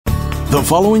The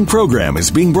following program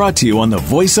is being brought to you on the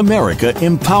Voice America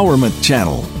Empowerment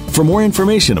Channel. For more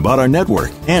information about our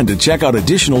network and to check out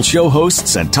additional show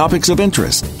hosts and topics of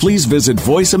interest, please visit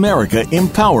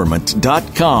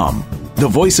voiceamericaempowerment.com. The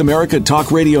Voice America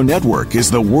Talk Radio Network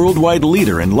is the worldwide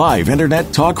leader in live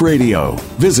Internet talk radio.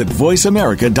 Visit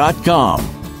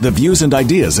voiceamerica.com. The views and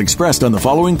ideas expressed on the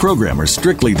following program are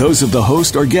strictly those of the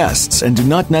host or guests and do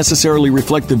not necessarily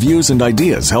reflect the views and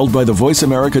ideas held by the Voice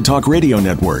America Talk Radio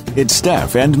Network, its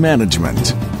staff, and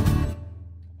management.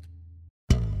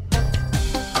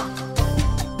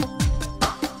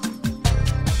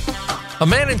 A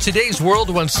man in today's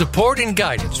world wants support and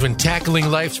guidance when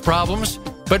tackling life's problems,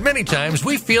 but many times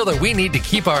we feel that we need to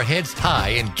keep our heads high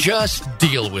and just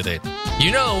deal with it.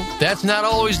 You know, that's not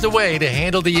always the way to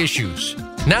handle the issues.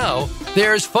 Now,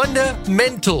 there's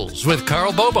Funda-MEN-tals with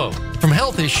Carl Bobo. From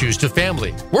health issues to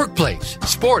family, workplace,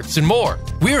 sports, and more,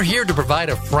 we're here to provide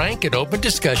a frank and open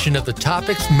discussion of the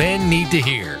topics men need to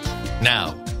hear.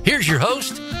 Now, here's your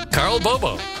host, Carl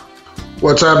Bobo.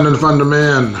 What's happening,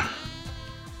 Funda-Men?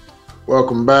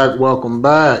 Welcome back, welcome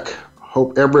back.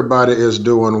 Hope everybody is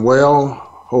doing well.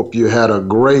 Hope you had a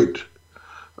great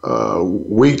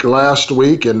week last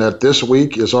week and that this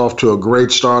week is off to a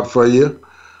great start for you.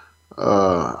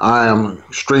 I am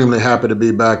extremely happy to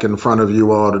be back in front of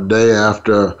you all today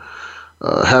after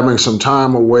having some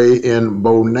time away in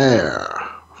Bonaire.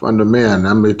 Funda-Men,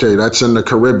 let me tell you, that's in the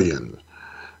Caribbean.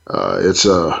 It's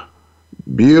a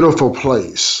beautiful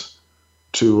place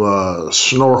to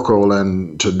snorkel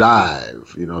and to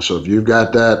dive. You know, so if you've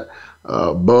got that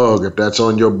bug, if that's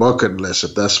on your bucket list,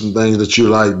 if that's some things that you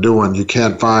like doing, you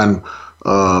can't find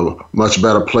much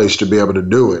better place to be able to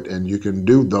do it. And you can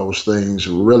do those things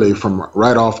really from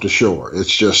right off the shore. It's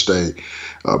just a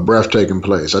breathtaking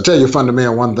place. I tell you,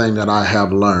 Funda-Men, one thing that I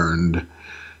have learned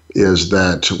is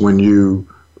that when you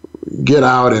get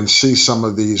out and see some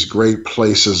of these great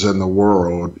places in the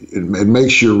world, it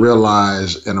makes you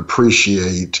realize and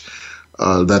appreciate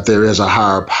that there is a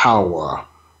higher power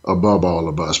above all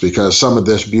of us, because some of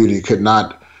this beauty could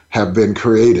not have been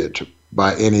created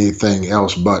by anything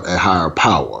else but a higher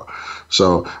power.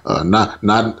 So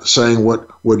not saying what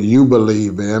you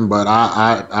believe in, but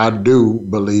I do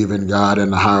believe in God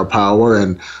and the higher power,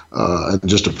 and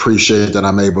just appreciate that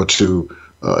I'm able to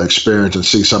experience and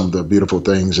see some of the beautiful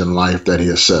things in life that He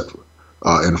has set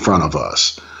in front of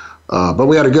us. But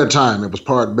we had a good time. It was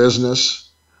part business,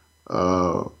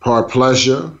 part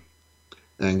pleasure,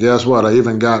 and guess what? I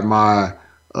even got my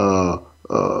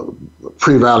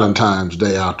pre-Valentine's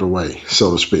Day out the way,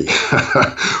 so to speak,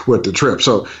 with the trip.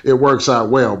 So it works out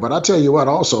well. But I tell you what,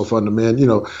 also, Funda-Men, you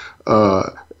know,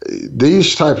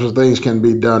 these types of things can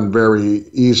be done very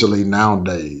easily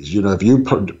nowadays. You know, if you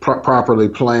properly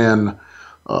plan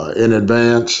in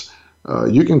advance,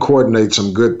 you can coordinate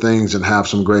some good things and have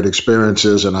some great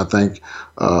experiences. And I think,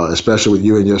 especially with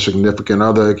you and your significant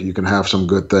other, you can have some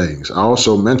good things. I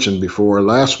also mentioned before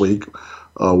last week,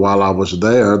 while I was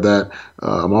there, that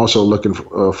I'm also looking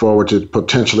forward to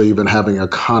potentially even having a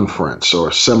conference or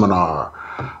a seminar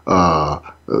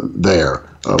there.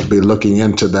 I'll be looking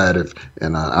into that,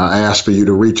 and I ask for you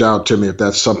to reach out to me if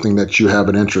that's something that you have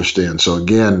an interest in. So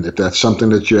again, if that's something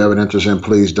that you have an interest in,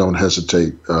 please don't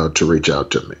hesitate to reach out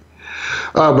to me.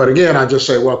 But again, I just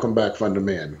say welcome back,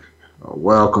 Funda-Men.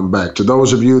 Welcome back. To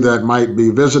those of you that might be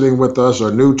visiting with us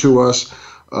or new to us,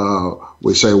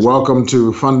 we say welcome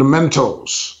to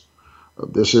Funda-MEN-tals.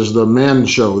 This is the men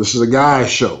show. This is a guy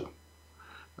show.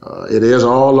 It is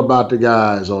all about the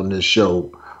guys on this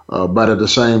show. But at the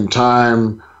same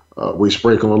time, we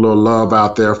sprinkle a little love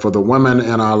out there for the women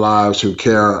in our lives who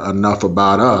care enough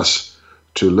about us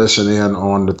to listen in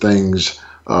on the things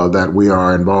that we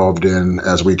are involved in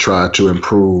as we try to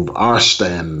improve our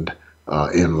stand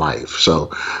in life.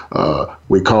 So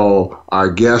we call our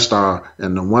guests,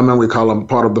 and the women, we call them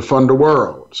part of the Funda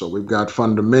world. So we've got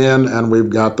Funda-Men and we've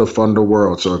got the Funda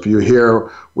world. So if you're here,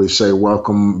 we say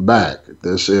welcome back.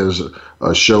 This is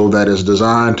a show that is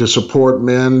designed to support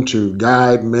men, to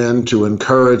guide men, to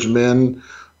encourage men,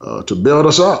 to build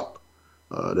us up.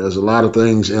 There's a lot of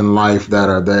things in life that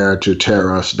are there to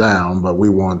tear us down, but we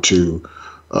want to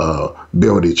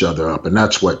build each other up, and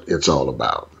that's what it's all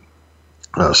about.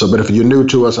 But if you're new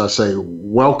to us, I say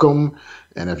welcome.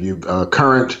 And if you're a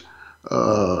current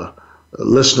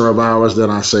listener of ours, then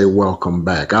I say welcome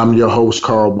back. I'm your host,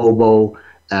 Carl Bobo,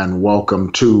 and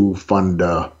welcome to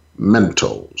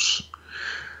Funda-MEN-tals.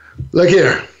 Look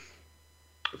here.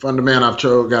 Funda-Men, I've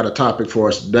got a topic for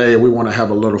us today. We want to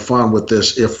have a little fun with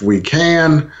this if we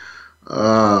can,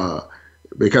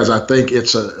 because I think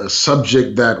it's a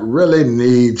subject that really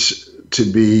needs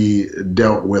to be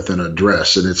dealt with and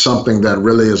addressed. And it's something that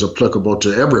really is applicable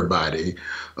to everybody,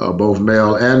 both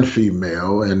male and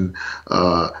female, and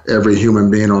every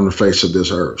human being on the face of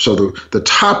this earth. So the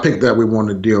topic that we want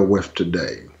to deal with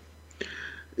today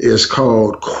is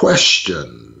called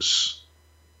questions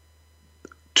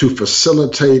to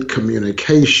facilitate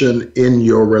communication in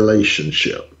your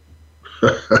relationship.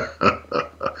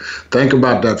 Think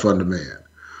about that, Funda-Men.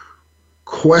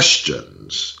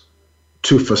 Questions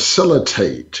to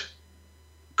facilitate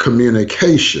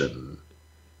communication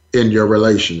in your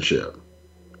relationship.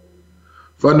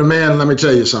 Funda-Men, let me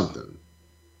tell you something.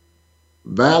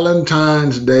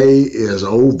 Valentine's Day is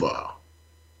over.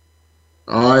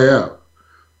 Oh, yeah.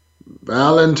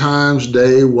 Valentine's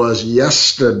Day was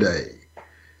yesterday,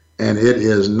 and it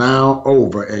is now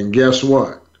over. And guess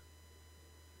what?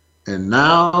 And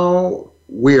now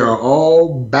we are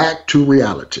all back to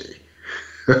reality.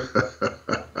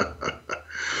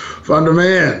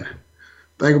 Funda-Men,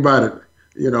 think about it.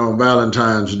 You know, on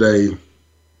Valentine's Day,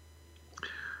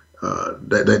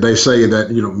 they say that,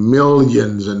 you know,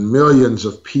 millions and millions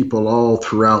of people all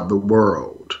throughout the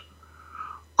world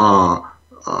are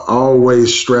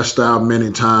always stressed out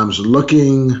many times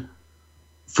looking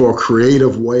for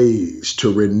creative ways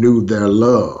to renew their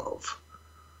love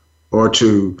or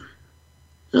to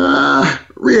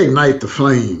reignite the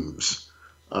flames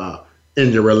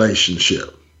in your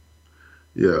relationship.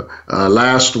 Yeah.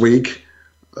 Last week,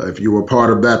 if you were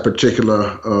part of that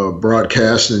particular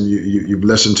broadcast and you've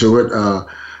listened to it,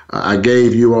 I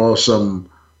gave you all some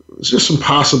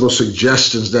possible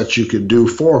suggestions that you could do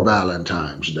for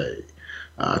Valentine's Day.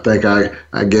 I think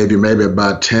I gave you maybe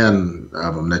about 10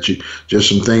 of them just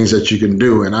some things that you can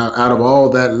do. And out of all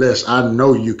that list, I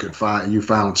know you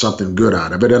found something good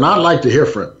out of it. And I'd like to hear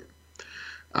from you.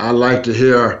 I'd like to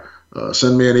hear,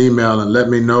 send me an email and let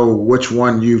me know which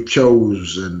one you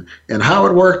chose and how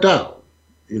it worked out.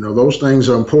 You know, those things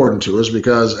are important to us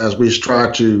because as we try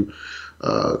to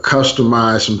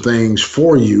customize some things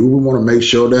for you, we want to make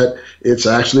sure that it's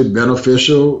actually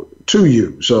beneficial to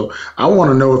you. So I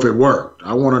want to know if it worked.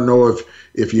 I want to know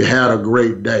if you had a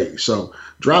great day. So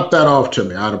drop that off to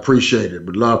me. I'd appreciate it.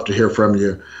 Would love to hear from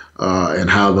you and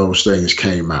how those things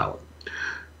came out.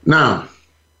 Now,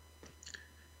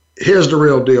 here's the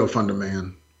real deal,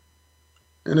 Funda-Men,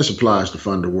 and this applies to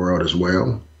Funda World as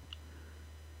well.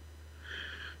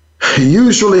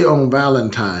 Usually on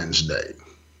Valentine's Day,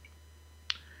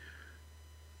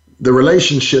 the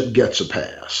relationship gets a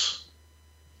pass.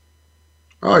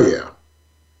 Oh yeah.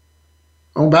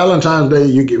 On Valentine's Day,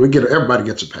 everybody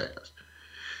gets a pass.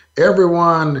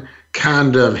 Everyone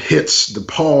kind of hits the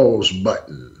pause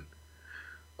button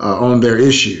on their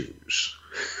issues.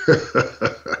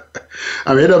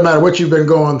 I mean, it doesn't matter what you've been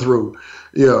going through.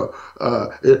 You know,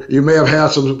 you may have had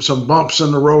some bumps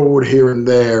in the road here and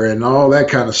there and all that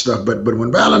kind of stuff. But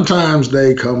when Valentine's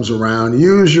Day comes around,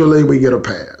 usually we get a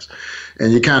pass.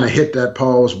 And you kind of hit that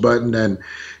pause button and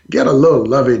get a little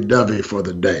lovey-dovey for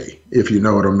the day, if you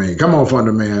know what I mean. Come on,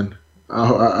 Funda-Men.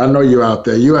 I know you're out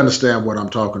there. You understand what I'm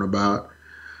talking about.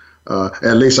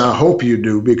 At least I hope you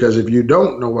do, because if you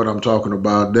don't know what I'm talking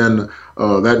about, then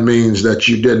that means that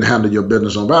you didn't handle your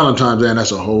business on Valentine's Day, and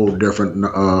that's a whole different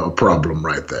problem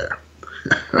right there.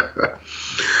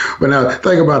 But now,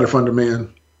 think about it,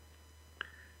 Funda-Men.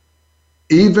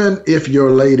 Even if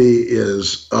your lady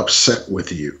is upset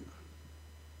with you,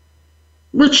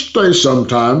 which they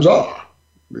sometimes are,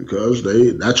 because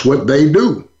that's what they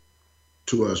do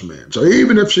to us men. So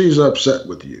even if she's upset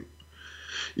with you,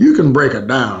 you can break her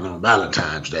down on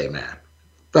Valentine's Day, man.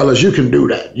 Fellas, you can do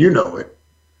that. You know it.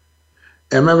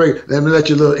 And remember, let me let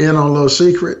you in on a little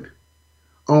secret.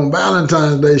 On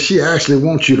Valentine's Day, she actually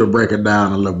wants you to break her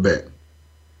down a little bit.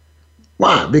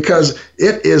 Why? Because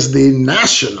it is the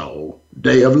National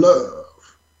Day of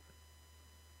Love.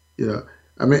 You know,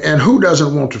 I mean, and who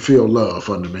doesn't want to feel love,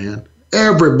 Funda-Men?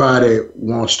 Everybody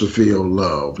wants to feel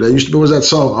love. There used to be that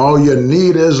song, "All You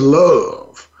Need Is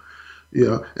Love." You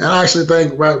know, and I actually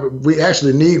think we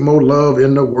actually need more love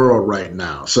in the world right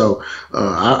now. So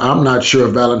I'm not sure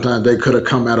if Valentine's Day could have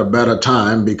come at a better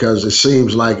time, because it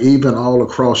seems like even all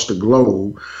across the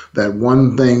globe, that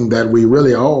one thing that we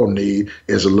really all need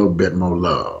is a little bit more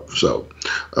love. So,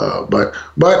 but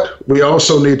we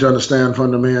also need to understand,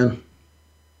 Funda-Men,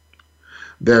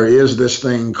 there is this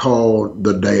thing called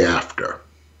the day after.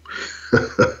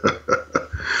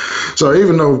 So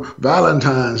even though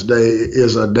Valentine's Day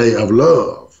is a day of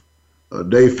love, a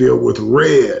day filled with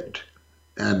red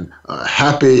and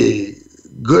happy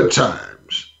good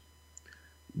times,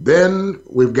 then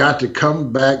we've got to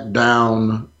come back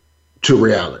down to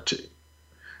reality.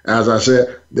 As I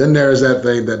said, then there's that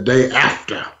thing, the day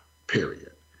after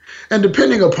period. And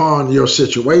depending upon your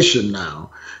situation now,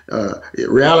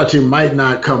 reality might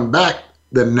not come back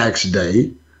the next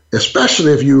day,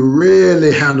 especially if you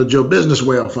really handled your business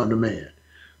well, Funda-Men.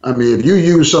 I mean, if you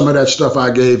use some of that stuff I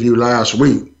gave you last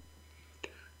week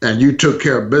and you took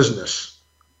care of business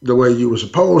the way you were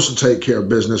supposed to take care of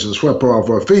business and swept off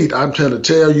our feet, I'm trying to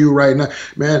tell you right now,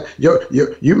 man,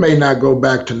 you may not go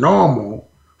back to normal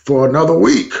for another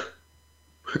week.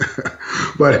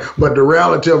 but the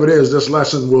reality of it is this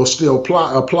lesson will still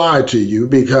apply to you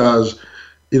because,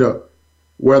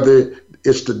 whether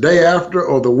it's the day after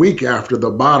or the week after, the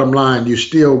bottom line, you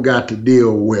still got to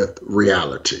deal with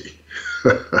reality.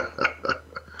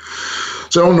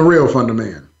 So on the real,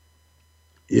 Funda-Men,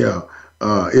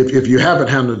 if you haven't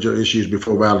handled your issues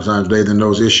before Valentine's Day, then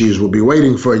those issues will be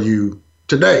waiting for you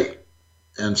today.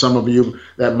 And some of you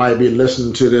that might be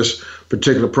listening to this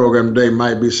particular program today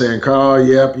might be saying, Carl,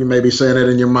 yep, you may be saying that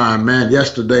in your mind. Man,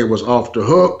 yesterday was off the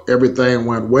hook. Everything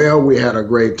went well. We had a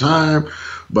great time.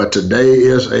 But today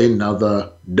is another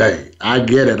day. I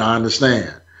get it. I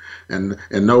understand. And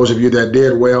those of you that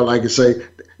did well, like I say,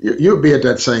 you'll be at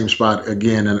that same spot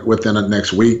again within the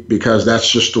next week because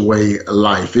that's just the way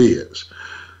life is.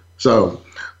 So,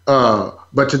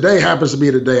 but today happens to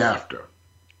be the day after.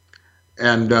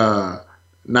 And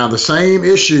now the same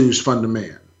issues,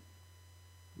 Funda-Men,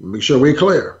 make sure we're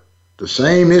clear. The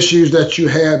same issues that you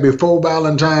had before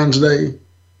Valentine's Day,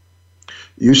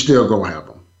 you still gonna have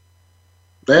them.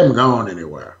 They haven't gone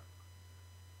anywhere.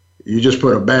 You just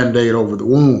put a Band-Aid over the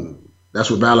wound. That's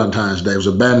what Valentine's Day was,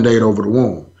 a Band-Aid over the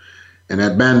wound. And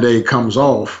that Band-Aid comes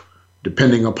off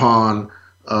depending upon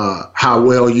how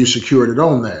well you secured it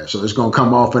on there. So it's going to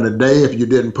come off in a day if you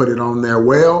didn't put it on there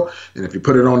well. And if you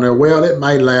put it on there well, it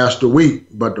might last a week.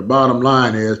 But the bottom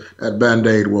line is that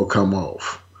Band-Aid will come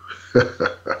off.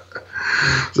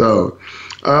 So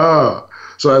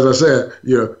as I said,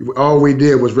 all we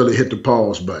did was really hit the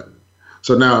pause button.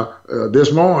 So now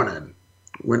this morning,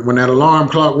 when that alarm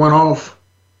clock went off,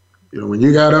 when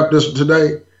you got up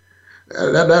today,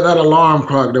 that alarm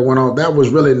clock that went off, that was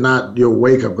really not your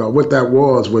wake-up call. What that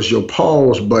was your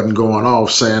pause button going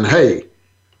off saying, hey,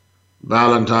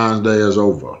 Valentine's Day is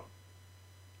over.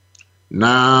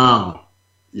 Now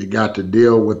you got to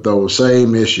deal with those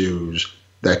same issues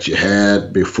that you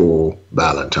had before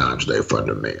Valentine's Day,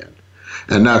 Funda-Men.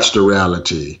 And that's the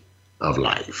reality of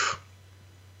life.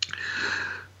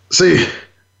 See,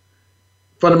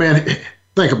 Funda-Men,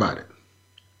 think about it.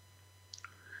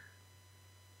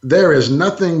 There is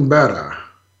nothing better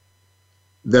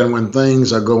than when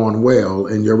things are going well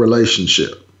in your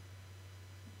relationship.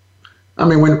 I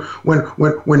mean,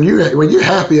 when you're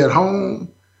happy at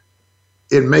home,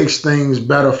 it makes things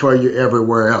better for you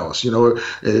everywhere else.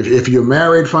 If you're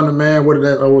married, Funda-Men, what did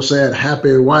that old saying?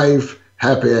 Happy wife,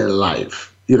 happy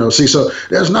life. So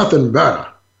there's nothing better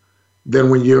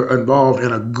than when you're involved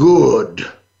in a good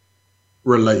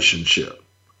relationship.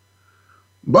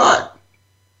 But,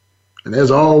 and there's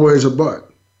always a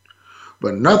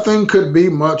but nothing could be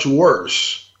much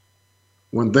worse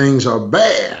when things are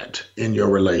bad in your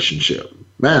relationship.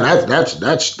 Man, that's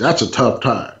a tough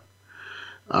time.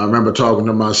 I remember talking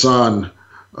to my son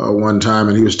one time,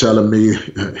 and he was telling me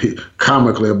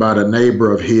comically about a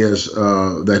neighbor of his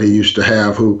that he used to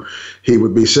have, who he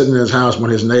would be sitting in his house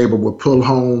when his neighbor would pull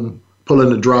in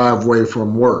the driveway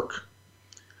from work.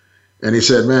 And he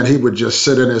said, man, he would just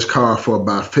sit in his car for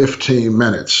about 15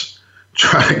 minutes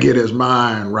trying to get his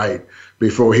mind right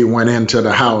before he went into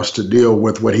the house to deal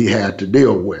with what he had to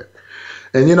deal with.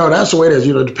 And, that's the way it is.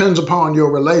 It depends upon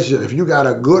your relationship. If you got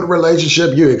a good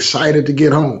relationship, you're excited to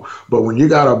get home. But when you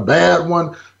got a bad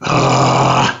one,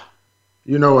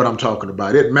 you know what I'm talking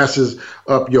about. It messes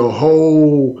up your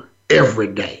whole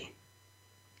everyday.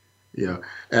 Yeah.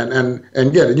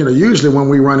 And yet, usually when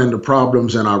we run into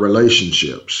problems in our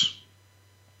relationships,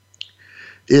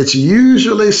 it's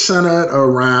usually centered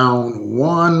around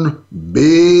one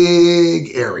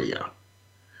big area,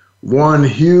 one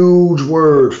huge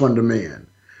word, Funda-Men.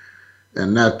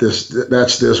 And that's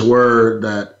this word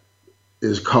that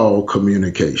is called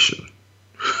communication.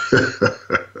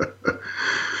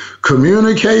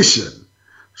 Communication,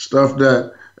 stuff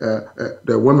that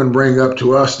women bring up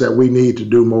to us that we need to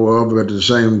do more of, but at the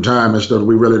same time, it's stuff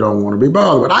we really don't want to be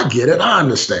bothered with. I get it. I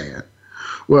understand.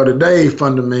 Well, today,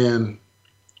 Funda-Men,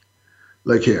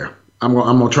 look here. I'm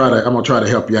gonna try to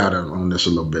help you out on this a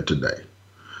little bit today.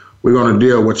 We're gonna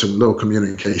deal with some little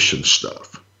communication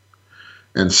stuff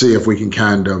and see if we can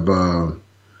kind of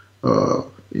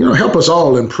help us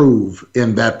all improve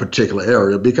in that particular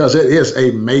area, because it is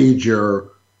a major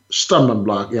stumbling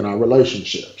block in our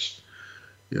relationships.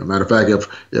 Matter of fact, if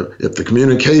the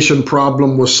communication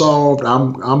problem was solved,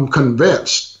 I'm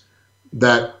convinced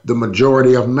that the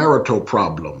majority of marital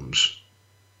problems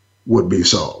would be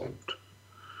solved.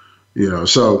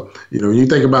 So when you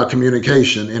think about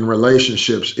communication in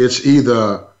relationships, it's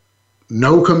either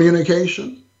no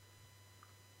communication,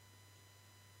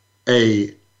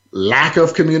 a lack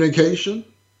of communication,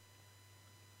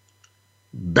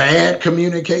 bad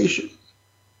communication,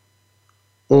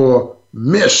 or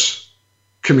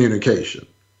miscommunication.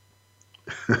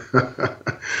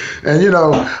 And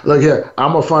look here,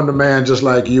 I'm a Funda-Man just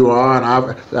like you are, and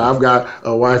I've got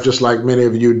a wife just like many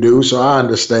of you do, so I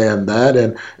understand that.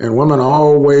 And women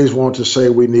always want to say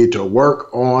we need to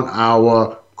work on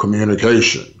our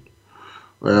communication.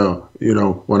 Well,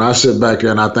 when I sit back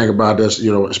there and I think about this,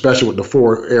 especially with the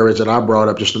 4 areas that I brought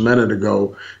up just a minute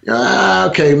ago,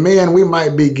 okay, men, we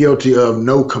might be guilty of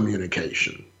no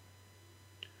communication.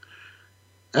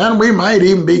 And we might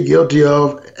even be guilty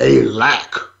of a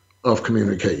lack of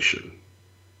communication.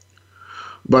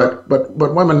 But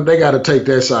women, they got to take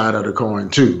their side of the coin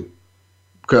too,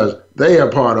 because they are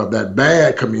part of that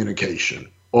bad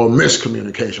communication or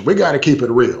miscommunication. We got to keep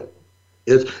it real.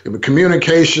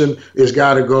 Communication has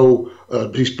got to go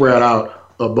be spread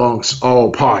out amongst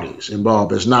all parties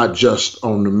involved. It's not just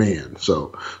on the men.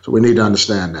 So we need to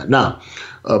understand that. Now,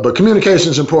 but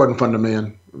communication is important for the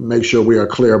men. Make sure we are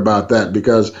clear about that,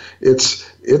 because it's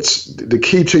the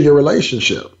key to your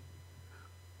relationship.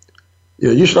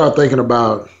 You start thinking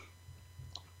about,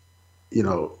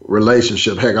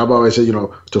 relationship. Heck, I've always said,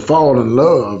 to fall in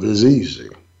love is easy.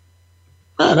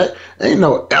 Man, there ain't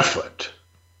no effort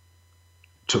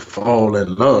to fall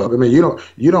in love. I mean,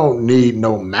 you don't need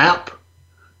no map.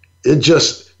 It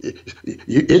just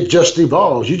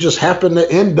evolves. You just happen to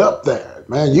end up there.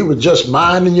 Man, you were just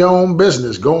minding your own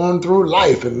business, going through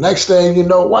life, and next thing you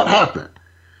know, what happened?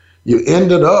 You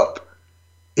ended up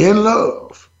in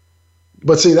love.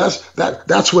 But see,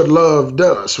 that's what love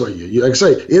does for you. Like I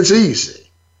say, it's easy.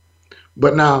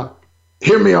 But now,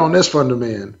 hear me on this,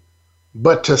 Funda-Men.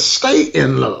 But to stay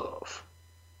in love,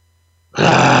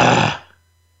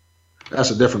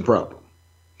 that's a different problem.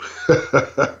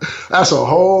 That's a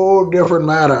whole different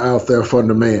matter out there for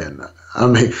the men. I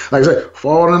mean, like I say,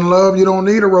 fall in love, you don't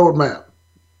need a roadmap.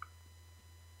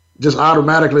 Just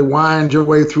automatically wind your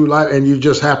way through life and you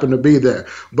just happen to be there.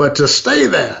 But to stay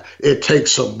there, it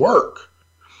takes some work.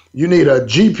 You need a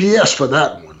GPS for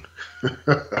that one.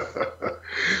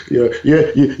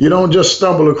 You don't just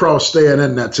stumble across staying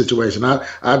in that situation.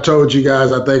 I told you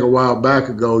guys, I think a while back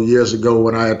ago, years ago,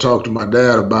 when I had talked to my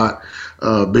dad about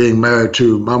being married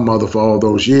to my mother for all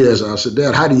those years, I said,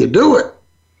 Dad, how do you do it?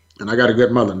 And I got a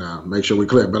good mother now, make sure we're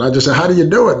clear. But I just said, how do you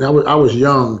do it? And I was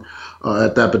young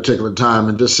at that particular time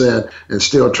and just said, and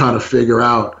still trying to figure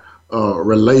out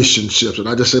relationships. And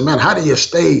I just said, man, how do you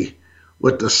stay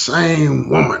with the same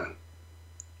woman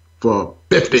for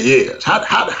 50 years?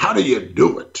 How do you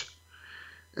do it?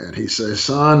 And he says,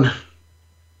 son,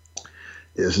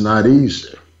 it's not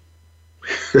easy.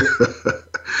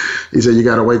 He said, you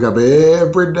got to wake up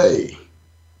every day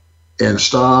and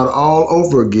start all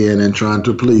over again and trying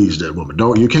to please that woman.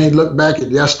 You can't look back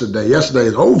at yesterday. Yesterday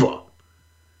is over.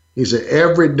 He said,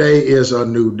 every day is a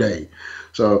new day.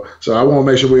 So I want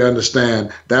to make sure we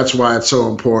understand that's why it's so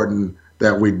important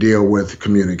that we deal with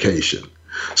communication.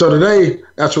 So today,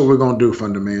 that's what we're going to do,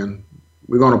 Funda-Men.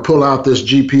 We're going to pull out this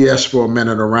GPS for a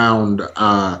minute around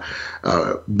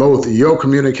both your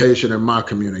communication and my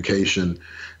communication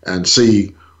and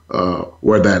see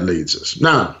where that leads us.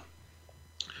 Now,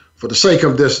 for the sake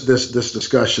of this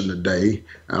discussion today,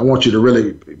 I want you to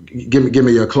really give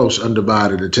me your close,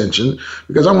 undivided attention,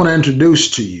 because I want to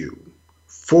introduce to you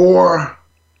 4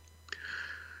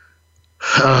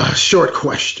 short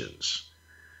questions.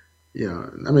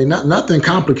 I mean, nothing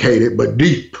complicated, but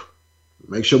deep.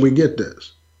 Make sure we get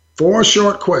this. 4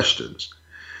 short questions.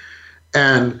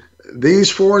 And these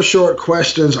 4 short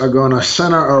questions are going to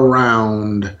center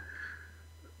around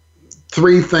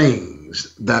 3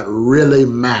 things that really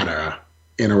matter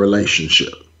in a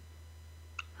relationship.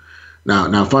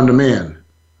 Now, Funda-Men,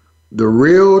 the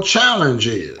real challenge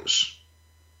is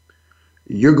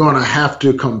you're going to have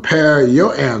to compare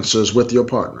your answers with your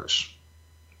partners.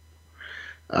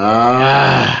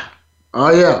 Oh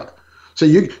yeah. So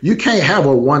you can't have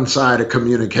a one-sided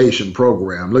communication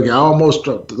program. Look, I almost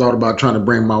thought about trying to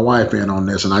bring my wife in on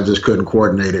this, and I just couldn't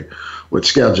coordinate it with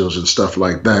schedules and stuff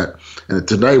like that. And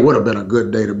today would have been a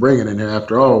good day to bring it in here.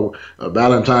 After all,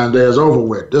 Valentine's Day is over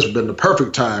with. This would have been the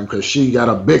perfect time because she got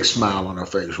a big smile on her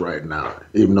face right now,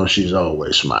 even though she's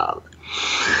always smiling.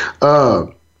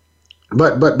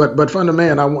 But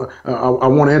Funda-Men, I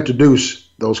want to introduce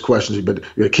those questions. But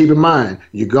keep in mind,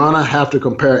 you're gonna have to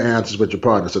compare answers with your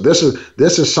partner. So this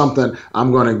is something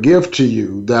I'm gonna give to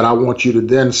you that I want you to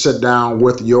then sit down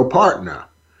with your partner,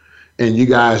 and you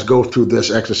guys go through this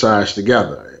exercise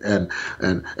together. And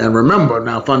remember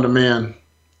now, Funda-Men,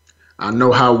 I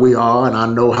know how we are, and I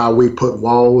know how we put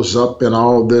walls up and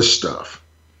all this stuff.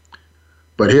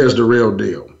 But here's the real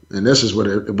deal, and this is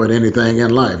what anything in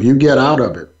life, you get out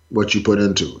of it what you put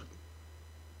into it.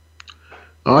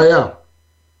 Oh yeah.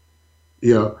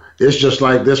 It's just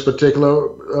like this particular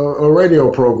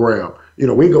radio program.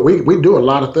 We do a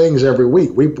lot of things every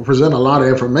week. We present a lot of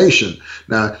information.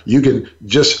 Now, you can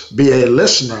just be a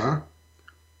listener,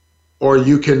 or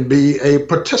you can be a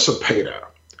participator.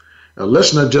 A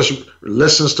listener just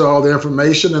listens to all the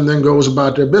information and then goes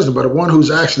about their business. But one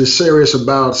who's actually serious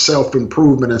about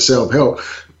self-improvement and self-help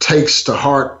takes to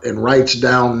heart and writes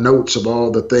down notes of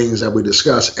all the things that we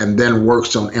discuss and then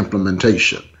works on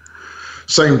implementation.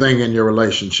 Same thing in your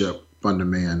relationship,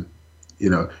 Funda-Men.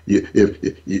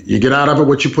 If you get out of it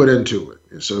what you put into it.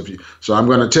 And so I'm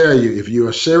going to tell you, if you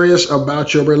are serious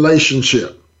about your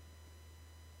relationship,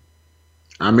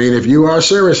 if you are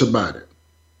serious about it,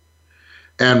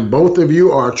 and both of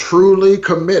you are truly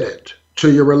committed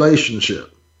to your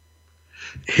relationship,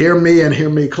 hear me and hear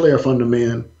me clear,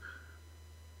 Funda-Men.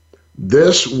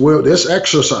 This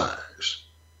exercise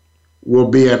will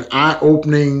be an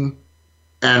eye-opening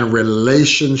and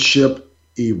relationship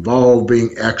evolving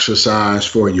exercise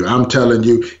for you. I'm telling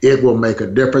you, it will make a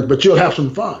difference, but you'll have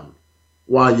some fun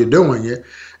while you're doing it.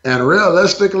 And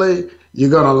realistically, you're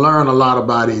going to learn a lot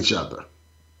about each other.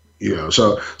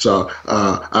 So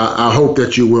I hope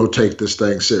that you will take this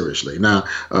thing seriously. Now,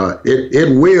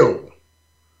 it will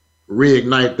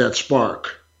reignite that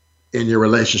spark in your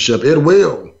relationship. It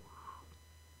will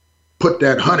put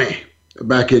that honey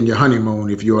back in your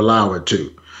honeymoon if you allow it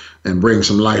to, and bring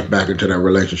some life back into that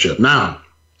relationship. Now,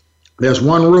 there's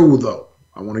one rule, though.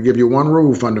 I want to give you one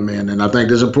rule, Funda-Men, and I think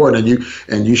this is important,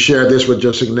 and you share this with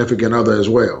your significant other as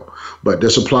well. But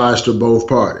this applies to both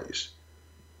parties.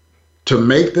 To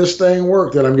make this thing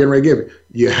work that I'm getting ready to give you,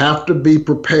 you have to be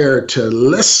prepared to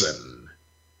listen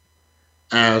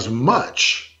as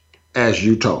much as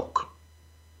you talk.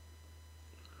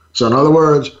 So in other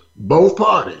words, both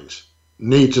parties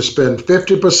need to spend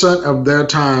 50% of their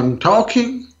time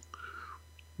talking,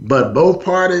 but both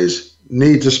parties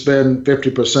need to spend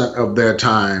 50% of their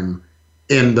time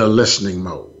in the listening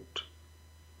mode.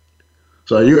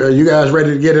 So are you guys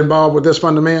ready to get involved with this,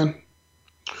 Funda-Men?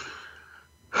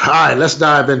 All right, let's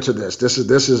dive into this. This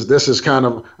is kind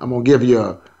of, I'm going to give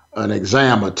you an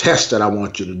exam, a test that I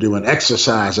want you to do, an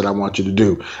exercise that I want you to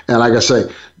do. And like I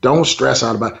say, don't stress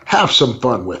out about it. Have some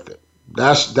fun with it.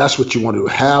 That's what you want to do.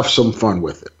 Have some fun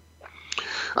with it.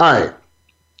 All right.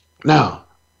 Now,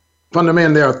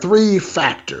 Funda-Men, there are three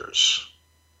factors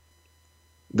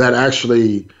that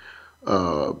actually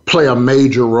play a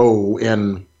major role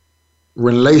in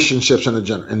relationships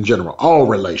in general, all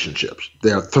relationships.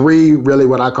 There are three really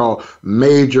what I call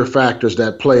major factors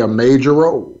that play a major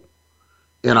role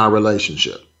in our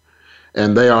relationship.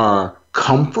 And they are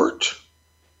comfort,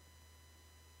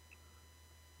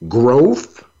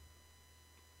 growth,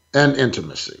 and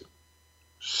intimacy.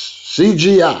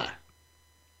 CGI.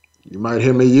 You might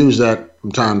hear me use that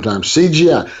from time to time.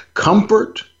 CGI,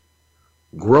 comfort,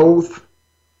 growth,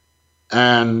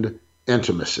 and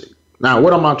intimacy. Now,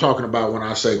 what am I talking about when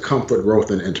I say comfort,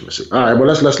 growth, and intimacy? All right, well,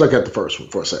 let's look at the first one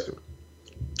for a second.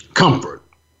 Comfort.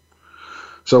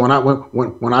 So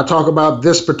when I talk about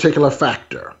this particular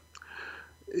factor,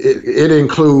 it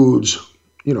includes,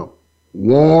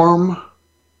 warm,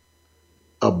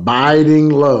 abiding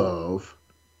love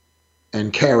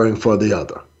and caring for the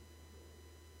other.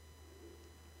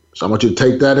 So I want you to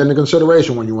take that into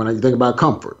consideration when you think about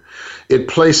comfort. It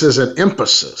places an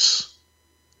emphasis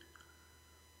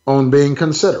on being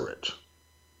considerate.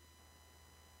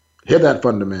 Hear that,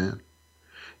 Funda-Men.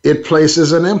 It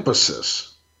places an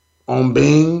emphasis on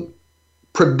being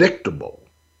predictable.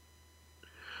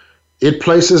 It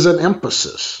places an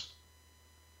emphasis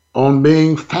on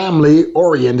being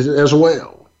family-oriented as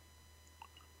well.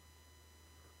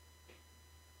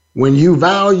 When you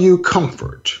value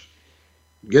comfort,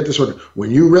 get this one, when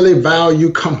you really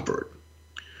value comfort,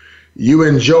 you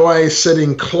enjoy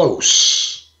sitting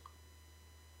close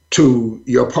to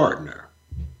your partner.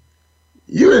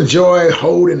 You enjoy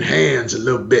holding hands a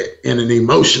little bit in an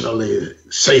emotionally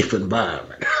safe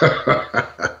environment.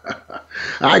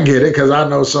 I get it, because I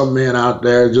know some men out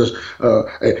there just,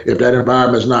 if that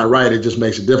environment's not right, it just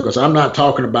makes it difficult. So I'm not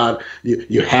talking about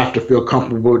you have to feel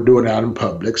comfortable doing it out in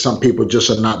public. Some people just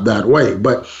are not that way.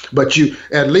 But you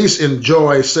at least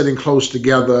enjoy sitting close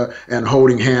together and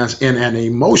holding hands in an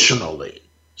emotionally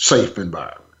safe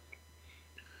environment.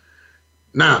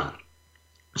 Now,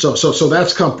 so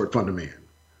that's comfort, Funda-Men.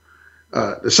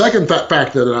 The second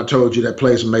factor that I told you that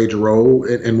plays a major role,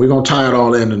 and we're going to tie it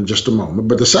all in just a moment,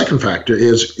 but the second factor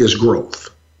is growth.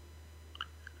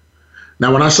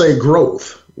 Now, when I say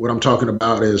growth, what I'm talking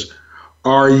about is,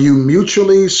 are you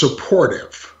mutually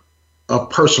supportive of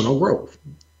personal growth?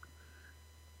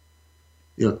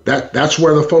 That's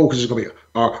where the focus is going to be.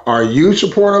 Are you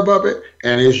supportive of it,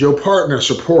 and is your partner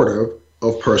supportive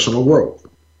of personal growth?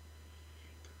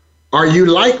 Are you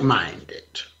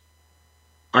like-minded?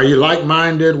 Are you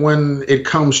like-minded when it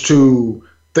comes to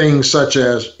things such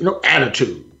as,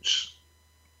 attitudes?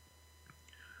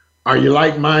 Are you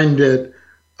like-minded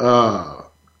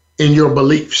in your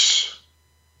beliefs?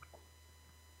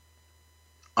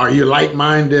 Are you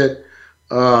like-minded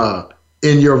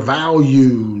in your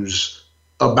values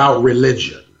about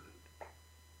religion?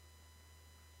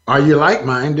 Are you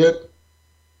like-minded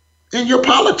in your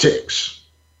politics?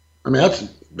 I mean,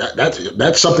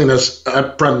 that's something that's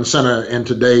up front and center in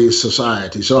today's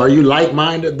society. So are you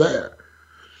like-minded there?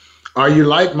 Are you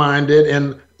like-minded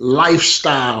in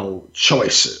lifestyle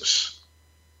choices?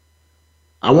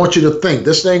 I want you to think.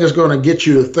 This thing is going to get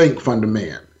you to think,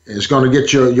 Funda-Men. It's going to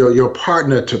get your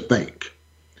partner to think.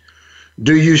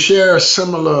 Do you share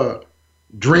similar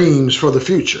dreams for the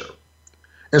future?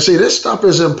 And see, this stuff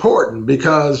is important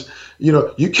because,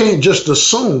 you can't just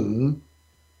assume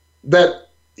that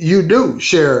you do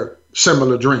share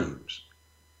similar dreams.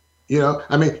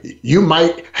 You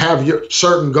might have your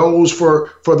certain goals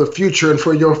for the future and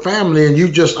for your family, and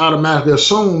you just automatically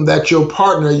assume that your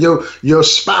partner, your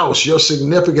spouse, your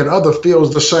significant other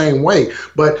feels the same way.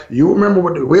 But you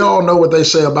remember we all know what they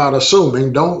say about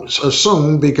assuming. Don't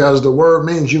assume, because the word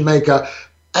means you make a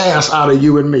ass out of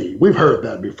you and me. We've heard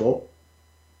that before.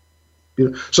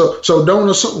 So don't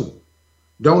assume.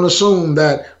 Don't assume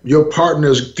that your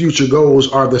partner's future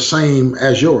goals are the same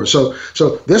as yours. So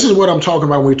this is what I'm talking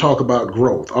about when we talk about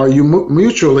growth. Are you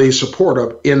mutually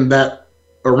supportive in that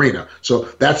arena? So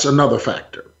that's another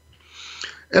factor.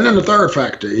 And then the third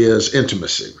factor is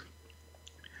intimacy.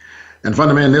 And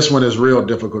Funda-Men, this one is real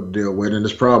difficult to deal with, and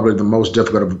it's probably the most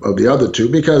difficult of the other two,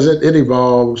 because it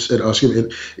involves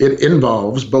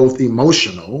both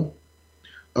emotional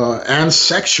and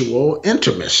sexual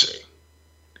intimacy.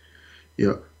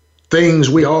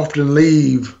 Things we often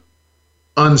leave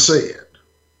unsaid.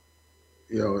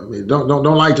 Don't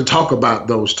like to talk about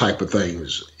those type of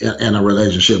things in a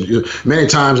relationship. Many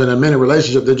times in a many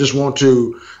relationships, they just want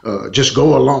to just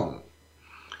go along.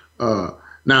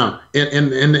 Now, in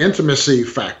the intimacy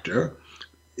factor,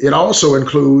 it also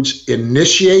includes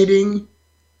initiating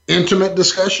intimate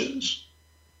discussions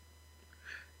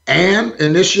and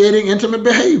initiating intimate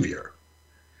behavior,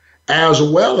 as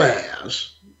well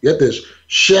as, get this,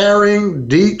 sharing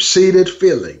deep-seated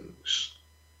feelings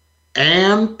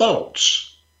and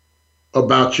thoughts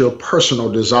about your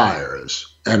personal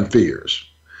desires and fears.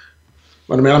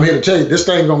 But I'm here to tell you, this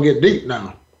thing's going to get deep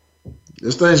now.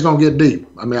 This thing's going to get deep.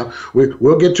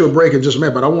 We'll get to a break in just a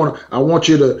minute, but I want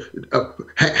you to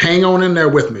hang on in there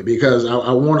with me, because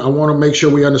I want to make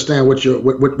sure we understand what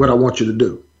I want you to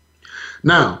do.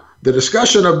 Now, the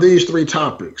discussion of these three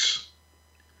topics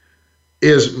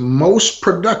is most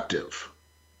productive,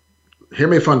 hear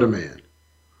me, Funda-Men,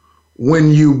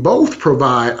 when you both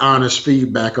provide honest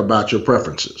feedback about your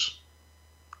preferences.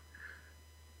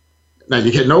 Now,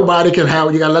 nobody can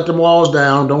you got to let them walls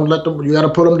down. You got to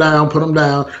put them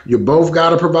down. You both got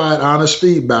to provide honest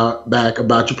feedback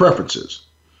about your preferences.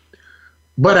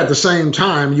 But at the same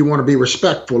time, you want to be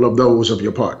respectful of those of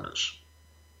your partners.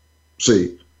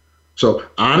 See, so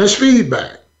honest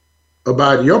feedback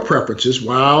about your preferences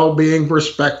while being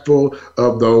respectful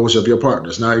of those of your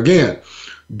partners. Now, again,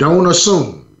 don't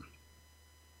assume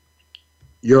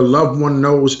your loved one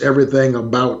knows everything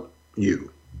about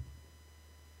you.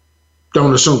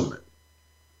 Don't assume it.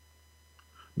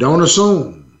 Don't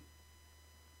assume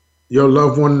your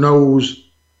loved one knows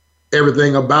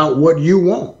everything about what you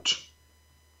want.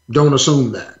 Don't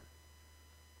assume that.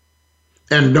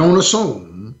 And don't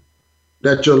assume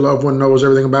that your loved one knows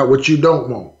everything about what you don't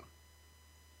want.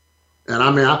 And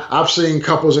I've seen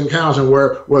couples in counseling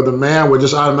where the man would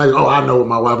just automatically, I know what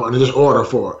my wife wants, and just order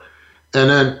for her. And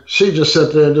then she just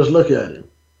sit there and just look at him.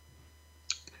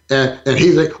 And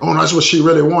he think, no, that's what she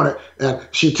really wanted. And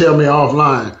she tell me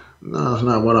offline, No, it's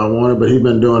not what I wanted, but he's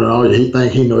been doing it all year. He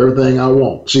think he know everything I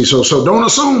want. See, so don't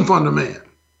assume, Funda-Men,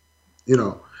 you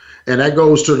know. And that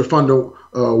goes to the Funda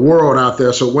world out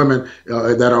there. So women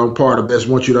that are a part of this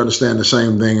want you to understand the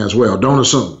same thing as well. Don't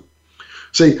assume.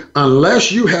 See,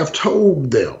 unless you have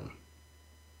told them,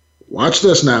 watch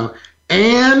this now,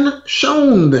 and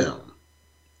shown them,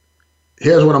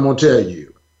 here's what I'm going to tell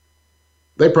you.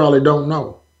 They probably don't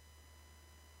know.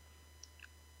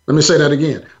 Let me say that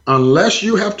again. Unless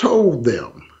you have told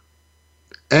them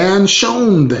and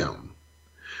shown them,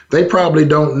 they probably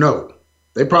don't know.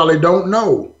 They probably don't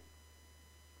know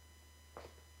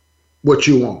what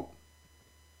you want.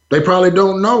 They probably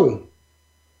don't know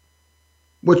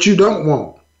what you don't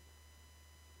want.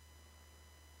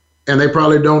 And they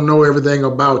probably don't know everything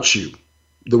about you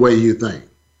the way you think.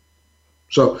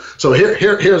 So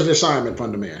here's the assignment,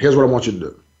 Funda-Men. Here's what I want you to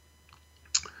do.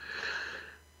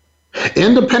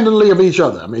 Independently of each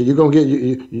other. I mean, you're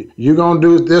gonna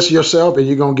do this yourself, and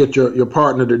you're gonna get your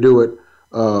partner to do it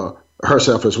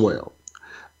herself as well.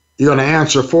 You're gonna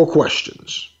answer 4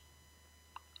 questions.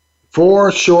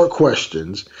 4 short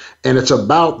questions, and it's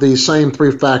about these same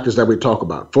 3 factors that we talk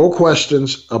about. 4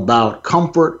 questions about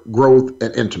comfort, growth,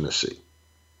 and intimacy.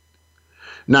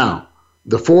 Now,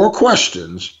 the 4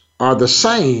 questions are the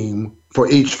same for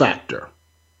each factor.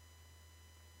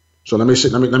 So let me see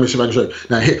if I can show you.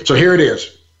 Now, here it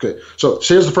is. Okay. So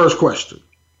here's the first question.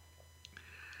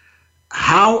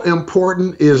 How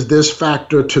important is this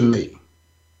factor to me?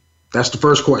 That's the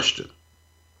first question.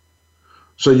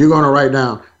 So you're going to write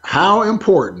down, how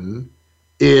important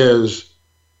is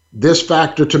this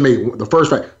factor to me? The first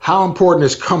factor. How important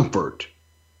is comfort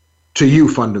to you,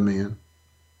 Funda-Men?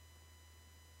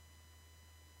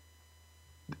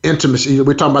 Intimacy,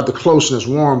 we're talking about the closeness,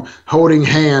 warm, holding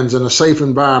hands in a safe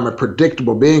environment,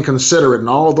 predictable, being considerate, and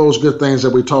all those good things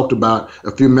that we talked about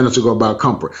a few minutes ago about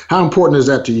comfort. How important is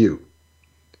that to you?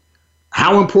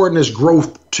 How important is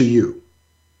growth to you?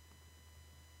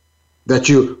 That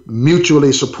you're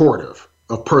mutually supportive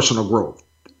of personal growth.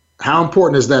 How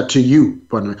important is that to you?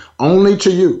 Only to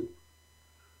you.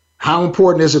 How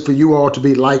important is it for you all to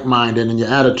be like-minded in your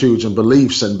attitudes and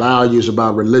beliefs and values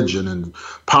about religion and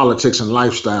politics and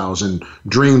lifestyles and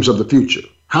dreams of the future?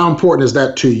 How important is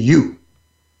that to you?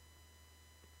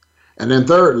 And then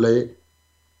thirdly,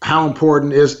 how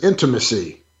important is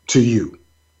intimacy to you?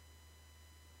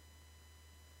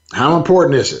 How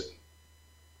important is it?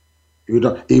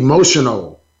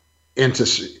 Emotional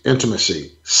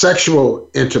intimacy, sexual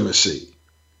intimacy,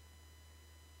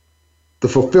 the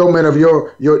fulfillment of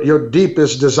your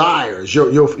deepest desires,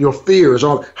 your fears.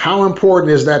 How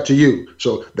important is that to you?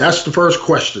 So that's the first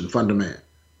question, Funda-Men.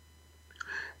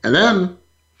 And then,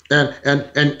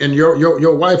 and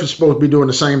your wife is supposed to be doing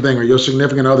the same thing, or your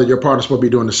significant other, your partner is supposed to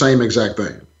be doing the same exact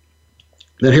thing.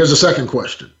 Then here's the second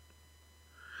question.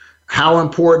 How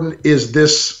important is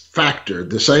this factor,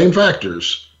 the same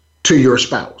factors, to your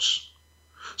spouse?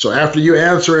 So after you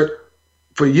answer it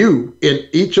for you in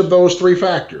each of those 3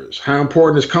 factors, how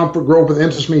important is comfort, growth, and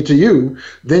intimacy to you,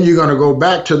 then you're going to go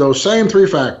back to those same 3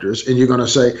 factors and you're going to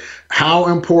say, how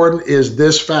important is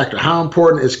this factor? How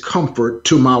important is comfort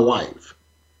to my wife?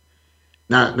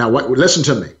 Now, listen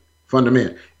to me,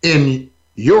 Funda-Men. In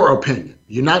your opinion,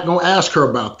 you're not going to ask her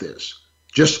about this.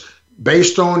 Just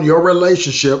based on your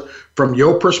relationship, from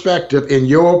your perspective, in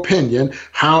your opinion,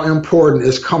 how important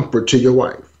is comfort to your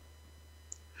wife?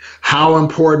 How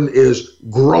important is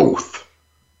growth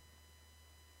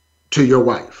to your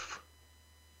wife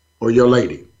or your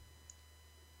lady?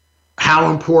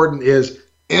 How important is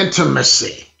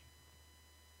intimacy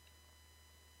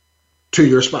to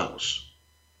your spouse?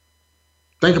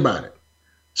 Think about it.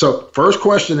 So first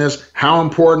question is, how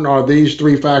important are these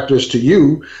 3 factors to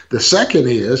you? The second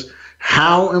is,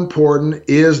 how important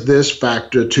is this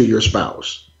factor to your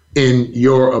spouse, in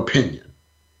your opinion?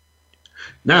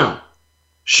 Now,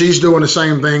 she's doing the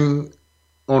same thing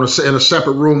in a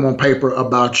separate room on paper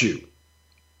about you,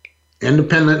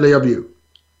 independently of you.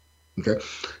 Okay.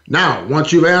 Now,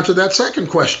 once you've answered that second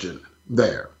question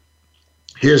there,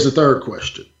 here's the third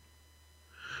question.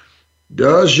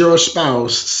 Does your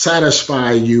spouse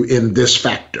satisfy you in this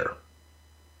factor?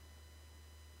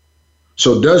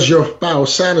 So does your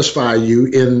spouse satisfy you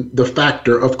in the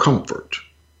factor of comfort?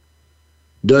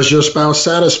 Does your spouse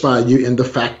satisfy you in the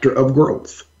factor of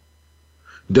growth?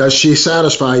 Does she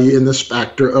satisfy you in this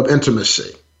factor of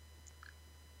intimacy?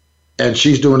 And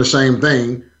she's doing the same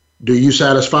thing. Do you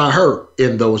satisfy her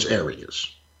in those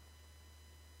areas?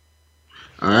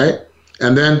 All right.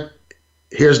 And then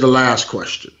here's the last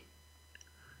question.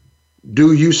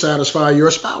 Do you satisfy your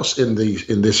spouse in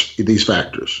these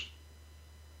factors?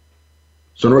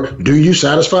 So do you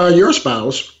satisfy your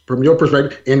spouse from your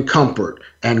perspective in comfort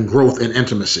and growth and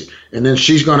intimacy? And then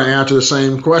she's going to answer the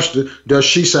same question. Does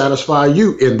she satisfy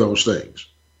you in those things?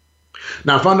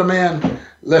 Now, Funda-Men,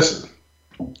 listen,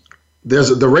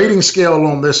 the rating scale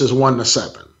on this is 1 to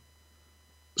 7.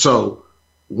 So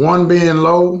 1 being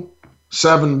low,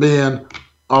 7 being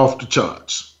off the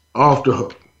charts, off the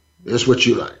hook. It's what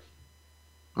you like.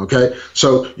 Okay,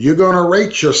 so you're going to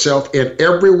rate yourself in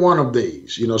every one of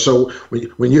these. So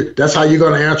when you, that's how you're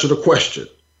going to answer the question.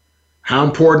 How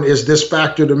important is this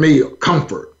factor to me?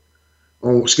 Comfort.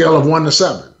 On a scale of 1 to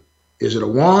 7. Is it a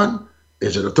 1?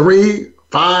 Is it a 3,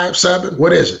 5, 7?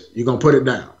 What is it? You're going to put it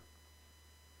down.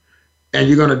 And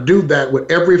you're going to do that with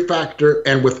every factor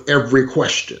and with every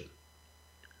question.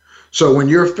 So when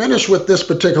you're finished with this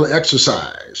particular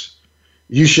exercise,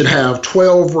 you should have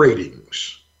 12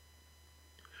 ratings.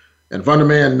 And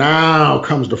Funda-Men, now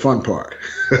comes the fun part.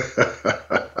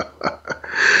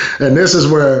 And this is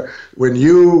where when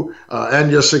you and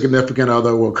your significant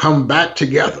other will come back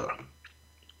together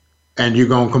and you're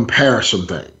going to compare some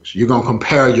things. You're going to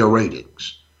compare your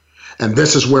ratings. And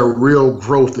this is where real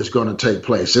growth is going to take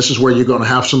place. This is where you're going to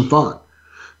have some fun.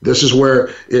 This is where,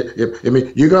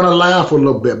 you're going to laugh a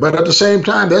little bit. But at the same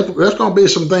time, there's going to be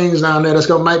some things down there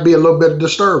might be a little bit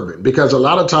disturbing. Because a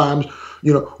lot of times,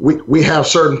 we have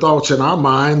certain thoughts in our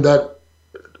mind that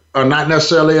are not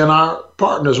necessarily in our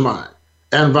partner's mind,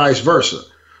 and vice versa.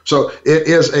 So it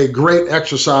is a great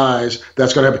exercise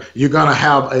that's going to happen. You're going to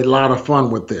have a lot of fun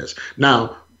with this.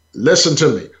 Now, listen to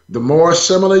me. The more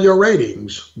similar your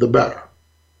ratings, the better.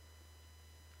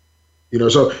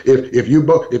 So if you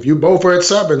both are at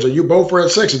 7s or you both are at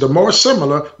 6s, the more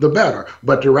similar, the better.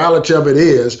 But the reality of it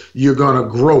is you're going to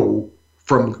grow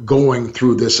from going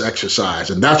through this exercise.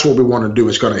 And that's what we want to do.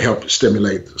 It's going to help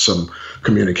stimulate some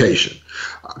communication.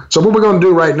 So what we're going to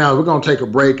do right now, we're going to take a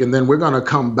break, and then we're going to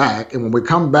come back. And when we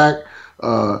come back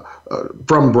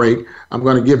from break, I'm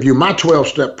going to give you my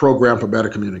 12-step program for better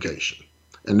communication.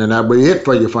 And then that'll be it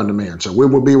for you, Funda-Men. So we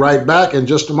will be right back in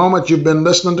just a moment. You've been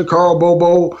listening to Carl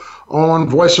Bobo on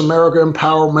Voice America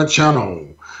Empowerment Channel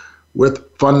with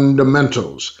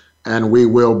Funda-Men-tals. And we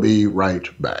will be right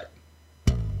back.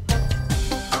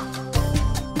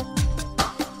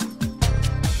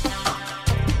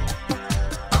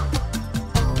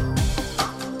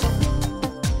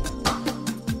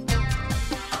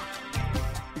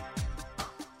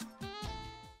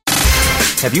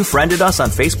 Have you friended us on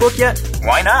Facebook yet?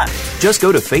 Why not? Just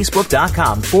go to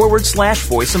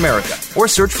facebook.com/Voice America or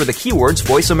search for the keywords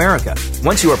Voice America.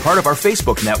 Once you are part of our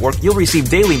Facebook network, you'll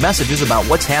receive daily messages about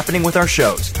what's happening with our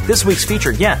shows, this week's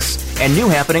featured guests, and new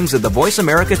happenings of the Voice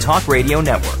America Talk Radio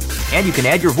Network. And you can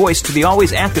add your voice to the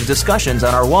always active discussions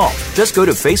on our wall. Just go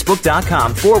to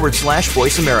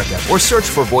facebook.com/Voice America or search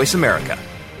for Voice America.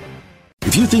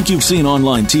 If you think you've seen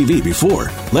online TV before,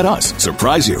 let us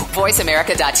surprise you.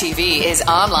 VoiceAmerica.tv is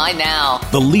online now.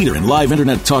 The leader in live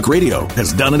Internet talk radio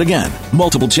has done it again.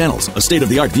 Multiple channels, a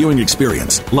state-of-the-art viewing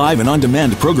experience, live and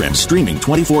on-demand programs streaming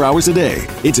 24 hours a day.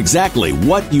 It's exactly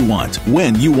what you want,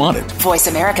 when you want it.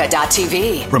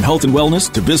 VoiceAmerica.tv. From health and wellness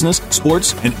to business,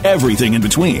 sports, and everything in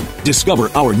between. Discover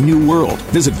our new world.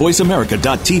 Visit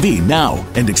VoiceAmerica.tv now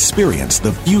and experience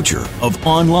the future of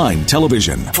online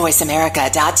television.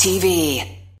 VoiceAmerica.tv.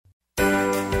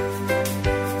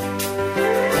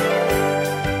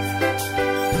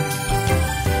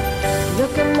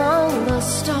 Look among the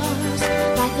stars,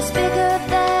 life is bigger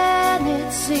than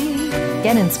it seems.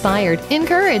 Get inspired,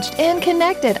 encouraged, and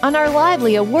connected on our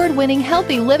lively, award-winning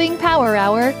Healthy Living Power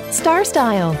Hour, Star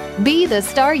Style. Be the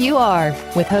star you are,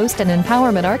 with host and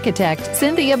empowerment architect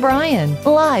Cynthia Bryan.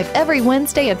 Live every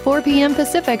Wednesday at 4 p.m.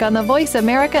 Pacific on the Voice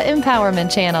America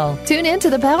Empowerment Channel. Tune in to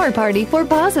the Power Party for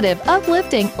positive,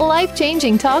 uplifting,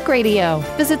 life-changing talk radio.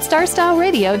 Visit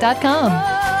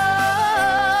starstyleradio.com.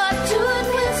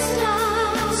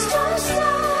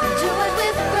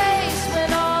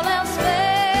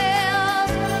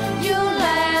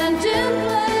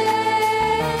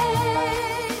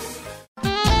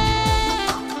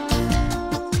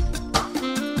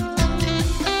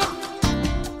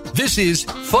 This is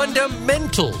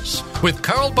Funda-Men-tals with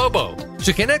Carl Bobo.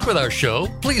 To connect with our show,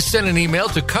 please send an email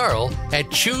to Carl at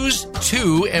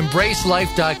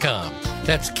choose2embracelife.com.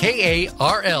 That's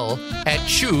Karl at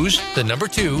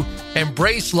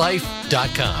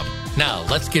choose2embracelife.com. Now,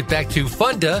 let's get back to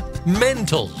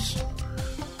Funda-Men-tals.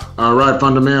 All right,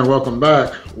 Funda-Men, welcome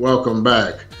back. Welcome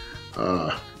back.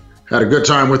 Had a good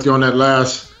time with you on that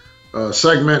last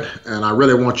segment, and I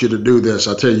really want you to do this.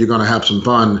 I tell you, you're going to have some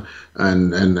fun,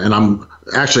 and I'm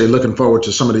actually looking forward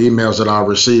to some of the emails that I'll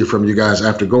receive from you guys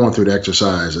after going through the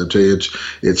exercise. I tell you,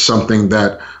 it's something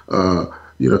that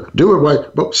Do it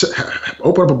right. But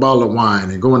open up a bottle of wine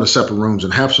and go into separate rooms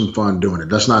and have some fun doing it.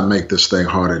 Let's not make this thing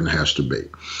harder than it has to be.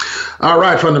 All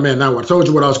right, Funda-Men. Now, I told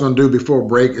you what I was going to do before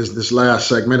break is this last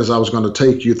segment is I was going to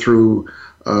take you through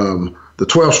the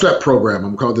 12-step program.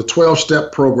 I'm called the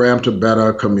 12-step program to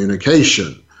better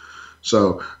communication.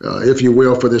 So, if you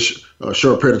will, for this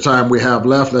short period of time we have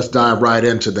left, let's dive right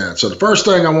into that. So the first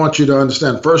thing I want you to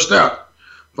understand, first step,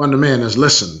 Funda-Men, is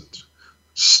listen.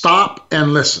 Stop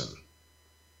and listen.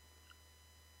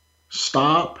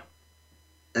 Stop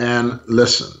and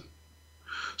listen.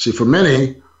 See, for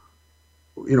many,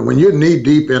 when you're knee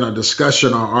deep in a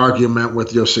discussion or argument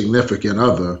with your significant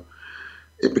other,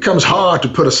 it becomes hard to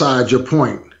put aside your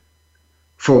point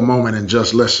for a moment and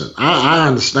just listen. I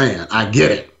understand. I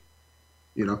get it.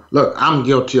 Look, I'm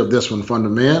guilty of this one,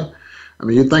 Funda-Men. I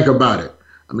mean, you think about it.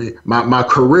 I mean, my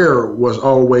career was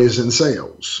always in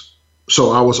sales.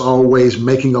 So I was always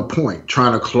making a point,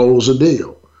 trying to close a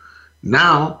deal.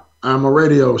 Now I'm a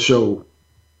radio show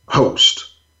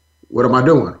host. What am I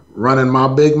doing? Running my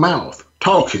big mouth,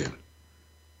 talking.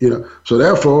 So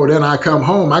therefore, then I come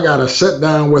home, I got to sit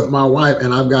down with my wife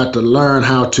and I've got to learn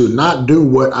how to not do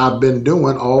what I've been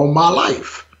doing all my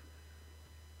life.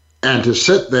 And to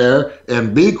sit there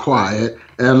and be quiet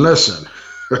and listen.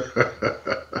 So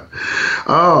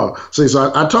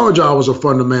I told you I was a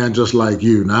Funda-Man just like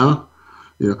you now.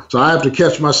 So I have to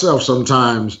catch myself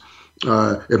sometimes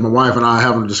if my wife and I are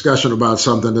having a discussion about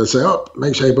something that say,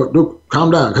 make sure, but calm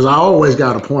down. Because I always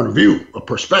got a point of view, a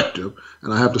perspective.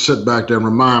 And I have to sit back there and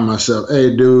remind myself,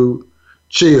 hey, dude,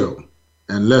 chill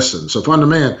and listen. So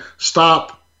Funda-Man,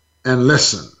 stop and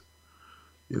listen.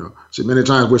 See, many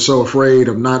times we're so afraid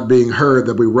of not being heard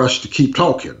that we rush to keep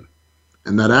talking.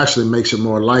 And that actually makes it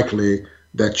more likely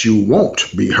that you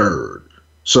won't be heard.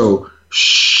 So,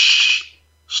 shh,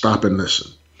 stop and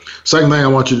listen. Second thing I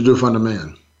want you to do,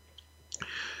 Funda-Man,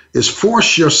 is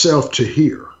force yourself to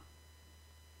hear.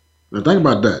 Now think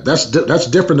about that. That's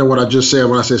different than what I just said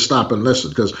when I said stop and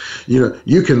listen, because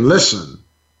you can listen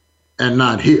and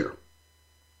not hear.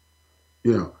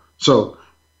 So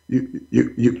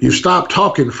you stop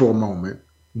talking for a moment,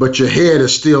 but your head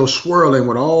is still swirling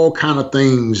with all kind of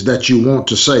things that you want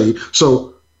to say.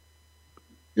 So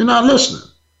you're not listening.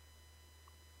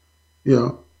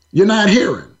 You're not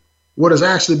hearing what is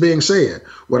actually being said.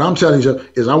 What I'm telling you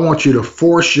is I want you to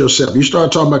force yourself. You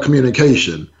start talking about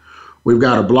communication, we've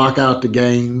got to block out the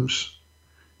games.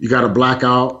 You got to block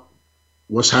out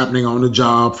what's happening on the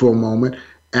job for a moment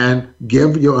and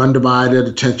give your undivided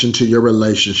attention to your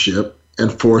relationship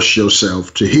and force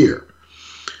yourself to hear.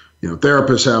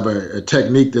 Therapists have a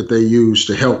technique that they use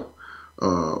to help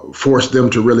force them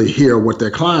to really hear what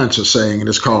their clients are saying, and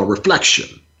it's called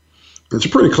reflection. It's a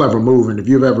pretty clever move, and if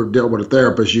you've ever dealt with a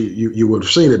therapist, you would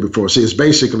have seen it before. See, it's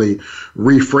basically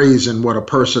rephrasing what a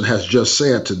person has just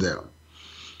said to them.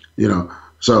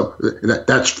 So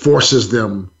that forces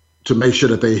them to make sure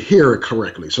that they hear it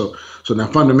correctly. So now,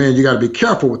 Funda-Men, you got to be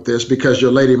careful with this because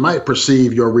your lady might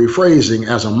perceive your rephrasing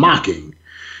as a mocking,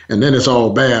 and then it's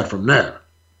all bad from there.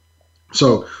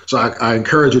 So I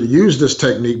encourage you to use this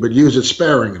technique, but use it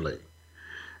sparingly.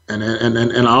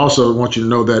 And I also want you to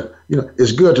know that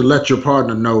it's good to let your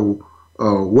partner know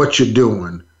what you're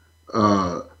doing,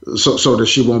 so that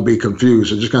she won't be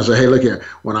confused. So just kind of say, hey, look here,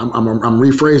 when I'm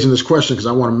rephrasing this question because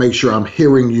I want to make sure I'm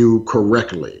hearing you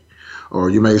correctly. Or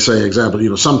you may say,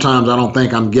 example, sometimes I don't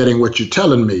think I'm getting what you're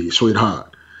telling me,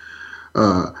 sweetheart.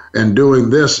 And doing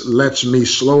this lets me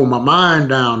slow my mind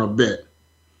down a bit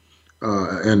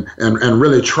and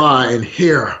really try and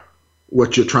hear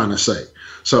what you're trying to say.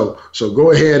 So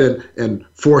go ahead and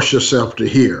force yourself to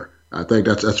hear. I think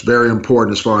that's very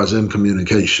important as far as in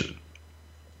communication.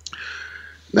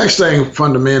 Next thing,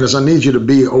 Funda-Men, is I need you to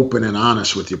be open and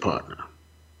honest with your partner.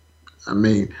 I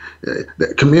mean,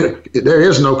 there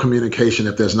is no communication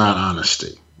if there's not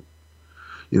honesty.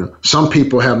 Some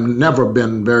people have never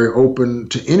been very open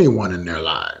to anyone in their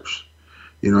lives.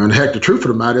 And heck, the truth of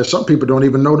the matter is some people don't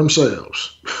even know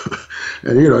themselves.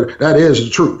 And, that is the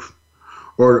truth.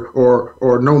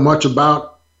 Or know much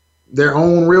about their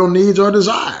own real needs or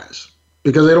desires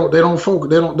because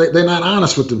they're not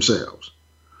honest with themselves.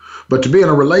 But to be in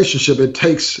a relationship, it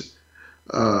takes,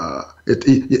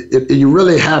 you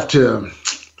really have to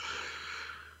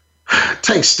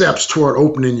take steps toward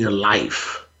opening your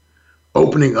life,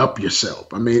 opening up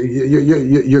yourself. I mean,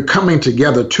 you're coming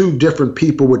together, two different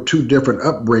people with two different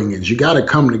upbringings. You got to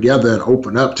come together and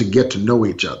open up to get to know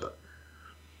each other.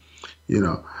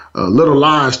 Little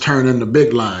lies turn into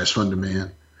big lies, Funda-Men.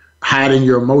 Hiding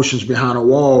your emotions behind a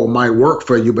wall might work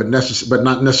for you, but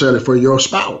not necessarily for your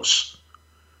spouse.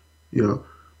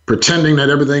 pretending that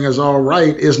everything is all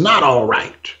right is not all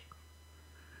right.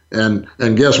 And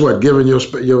guess what? Giving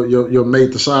your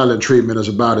mate the silent treatment is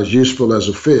about as useful as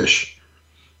a fish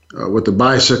with the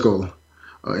bicycle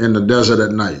in the desert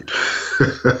at night.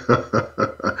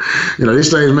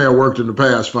 These things may have worked in the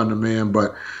past, Funda-Men,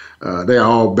 but they are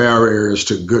all barriers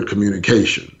to good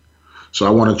communication. So I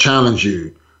want to challenge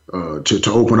you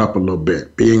to open up a little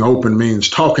bit. Being open means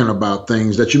talking about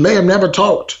things that you may have never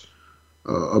talked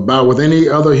about with any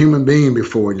other human being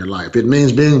before in your life. It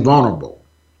means being vulnerable.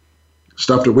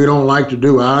 Stuff that we don't like to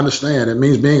do, I understand. It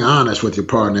means being honest with your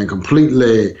partner and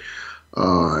completely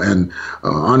and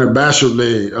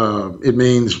unabashedly. It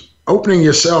means opening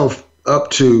yourself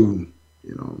up to,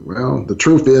 the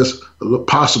truth is a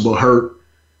possible hurt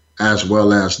as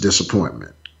well as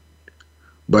disappointment.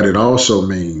 But it also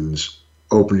means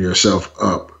opening yourself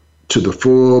up to the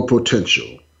full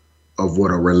potential of what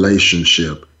a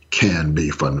relationship can be,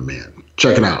 Funda-Men.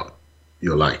 Check it out.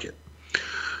 You'll like it.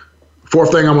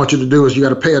 Fourth thing I want you to do is you got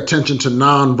to pay attention to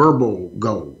nonverbal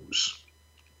goals.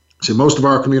 See, most of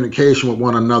our communication with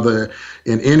one another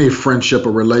in any friendship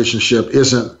or relationship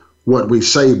isn't what we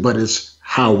say, but it's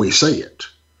how we say it.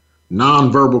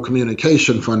 Nonverbal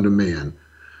communication, Funda-Men,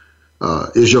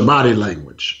 is your body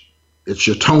language. It's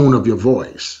your tone of your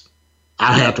voice.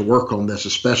 I had to work on this,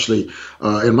 especially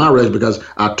in my race, because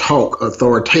I talk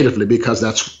authoritatively, because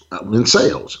that's in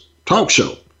sales, talk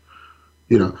show.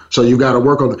 So you got to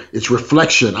work on its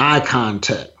reflection, eye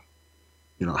contact.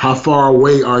 How far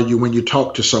away are you when you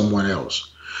talk to someone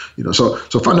else? So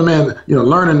Funda-Men,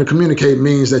 learning to communicate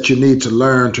means that you need to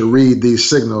learn to read these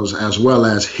signals as well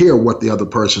as hear what the other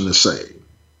person is saying.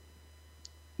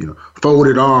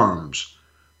 Folded arms,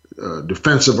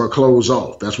 defensive or closed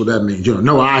off. That's what that means.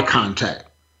 No eye contact.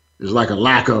 It's like a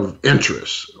lack of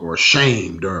interest or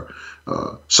ashamed or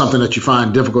something that you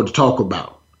find difficult to talk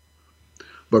about.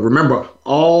 But remember,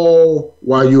 all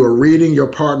while you are reading your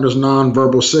partner's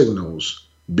nonverbal signals,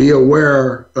 be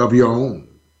aware of your own.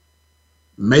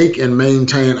 Make and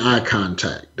maintain eye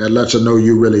contact. That lets her know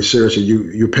you're really serious and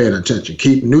you're paying attention.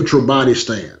 Keep neutral body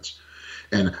stance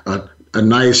and a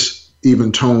nice,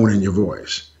 even tone in your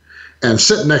voice. And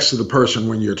sit next to the person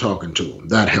when you're talking to them.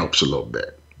 That helps a little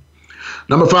bit.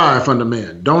 Number 5,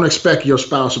 Funda-Men, don't expect your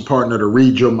spouse or partner to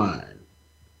read your mind.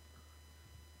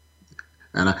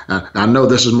 And I know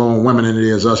this is more on women than it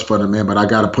is us, Funda-Men, but I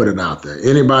got to put it out there.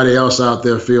 Anybody else out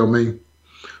there feel me?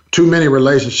 Too many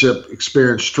relationships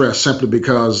experience stress simply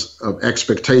because of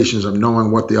expectations of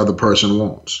knowing what the other person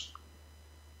wants.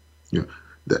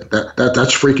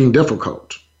 That's freaking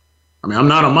difficult. I'm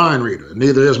not a mind reader,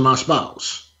 neither is my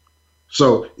spouse.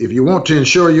 So if you want to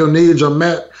ensure your needs are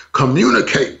met,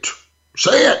 communicate.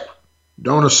 Say it.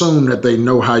 Don't assume that they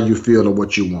know how you feel or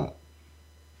what you want.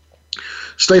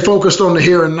 Stay focused on the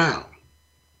here and now.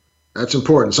 That's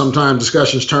important. Sometimes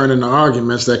discussions turn into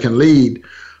arguments that can lead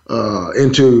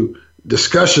into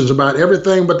discussions about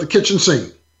everything but the kitchen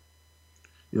sink.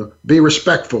 Be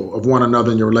respectful of one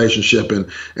another in your relationship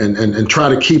and try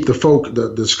to keep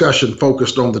the discussion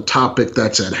focused on the topic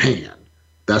that's at hand.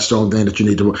 That's the only thing that you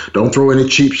need to. Don't throw any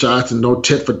cheap shots and no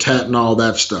tit for tat and all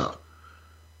that stuff.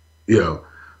 Don't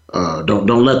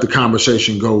let the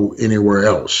conversation go anywhere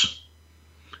else.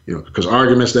 Because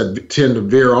arguments that tend to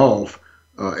veer off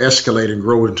escalate and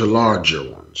grow into larger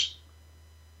ones.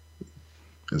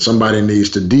 And somebody needs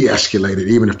to de-escalate it,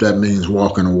 even if that means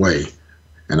walking away.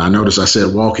 And I notice I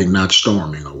said walking, not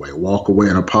storming away. Walk away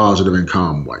in a positive and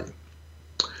calm way.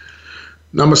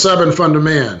 Number 7,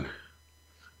 Funda-Men, I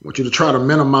want you to try to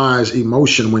minimize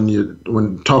emotion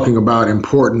when talking about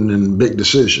important and big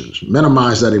decisions.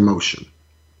 Minimize that emotion.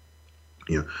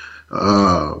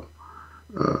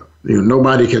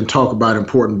 Nobody can talk about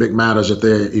important big matters if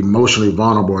they're emotionally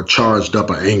vulnerable or charged up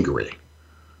or angry.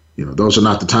 Those are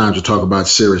not the times to talk about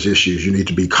serious issues. You need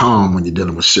to be calm when you're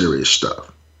dealing with serious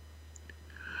stuff.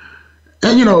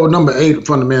 And, number 8,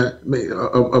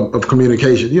 fundamental of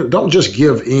communication, don't just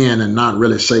give in and not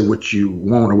really say what you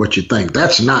want or what you think.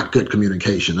 That's not good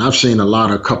communication. I've seen a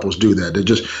lot of couples do that. They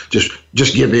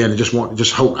just give in and just hope,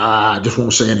 just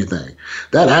won't say anything.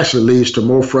 That actually leads to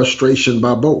more frustration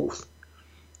by both.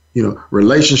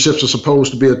 Relationships are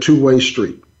supposed to be a two-way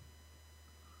street.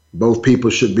 Both people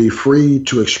should be free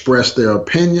to express their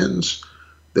opinions,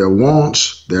 their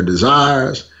wants, their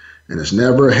desires, and it's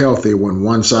never healthy when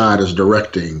one side is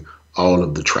directing all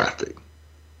of the traffic.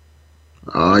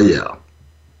 Oh, yeah.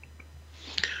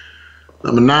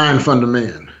 Number 9,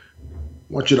 Funda-Men, I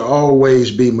want you to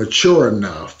always be mature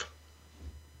enough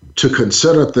to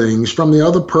consider things from the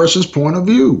other person's point of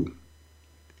view.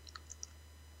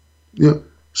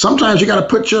 Sometimes you got to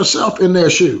put yourself in their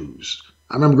shoes.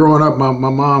 I remember growing up, my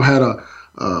mom had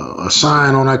a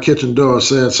sign on our kitchen door that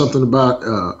said something about,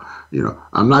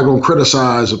 I'm not going to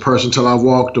criticize a person until I've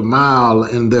walked a mile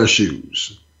in their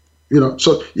shoes.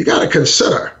 So you got to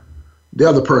consider the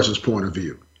other person's point of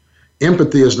view.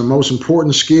 Empathy is the most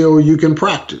important skill you can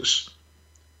practice,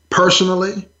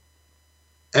 personally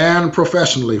and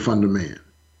professionally, Funda-Men.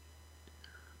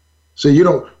 So you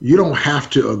don't have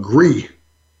to agree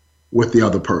with the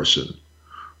other person,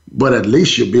 but at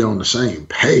least you'll be on the same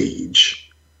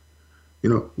page.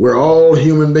 We're all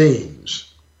human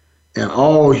beings, and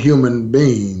all human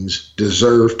beings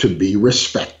deserve to be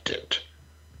respected.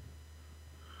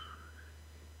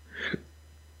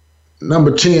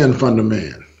 Number 10,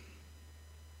 Funda-Men.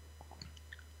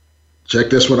 Check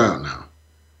this one out now.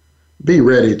 Be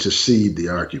ready to cede the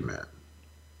argument.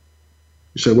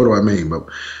 You say, what do I mean? But,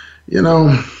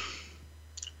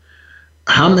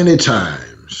 how many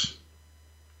times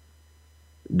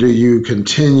do you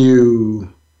continue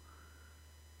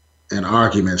an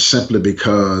argument simply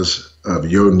because of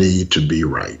your need to be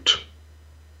right?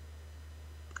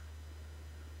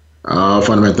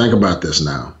 Funda-Men, think about this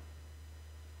now.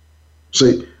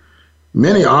 See,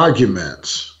 many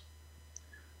arguments,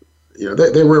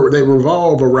 they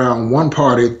revolve around one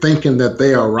party thinking that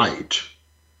they are right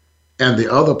and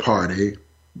the other party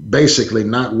basically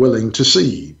not willing to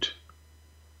cede.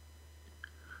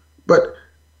 But,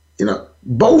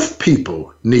 both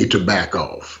people need to back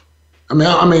off.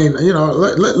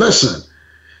 Listen,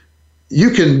 you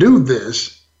can do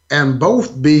this and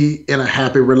both be in a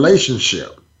happy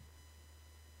relationship.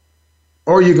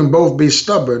 Or you can both be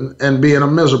stubborn and be in a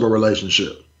miserable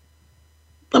relationship.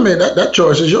 That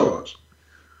choice is yours.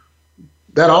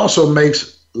 That also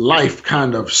makes life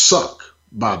kind of suck,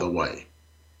 by the way.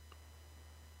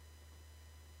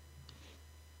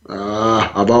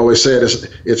 I've always said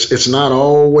it's not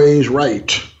always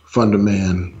right,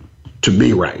 Funda-Men, to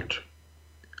be right.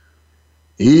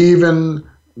 Even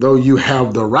though you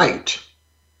have the right,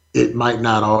 it might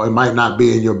not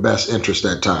be in your best interest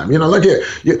at time. Look here,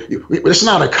 it's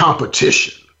not a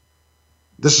competition.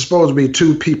 This is supposed to be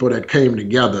two people that came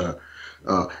together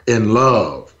in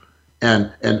love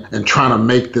and trying to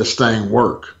make this thing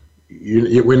work.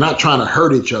 We're not trying to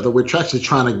hurt each other. We're actually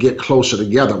trying to get closer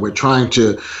together. We're trying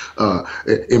to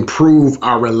improve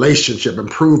our relationship,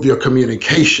 improve your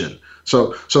communication.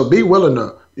 So be willing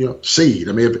to cede.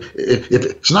 If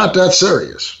it's not that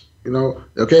serious,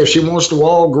 okay, if she wants to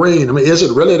wall green, is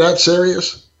it really that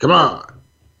serious? Come on,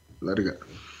 let it go.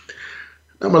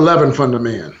 Number 11,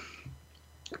 Funda-Men,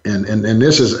 and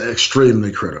this is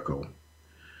extremely critical,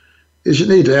 is you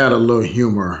need to add a little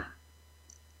humor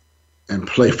and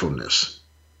playfulness.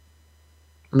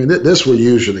 This will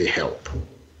usually help.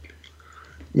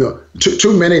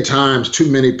 Too many times,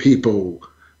 too many people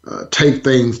take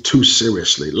things too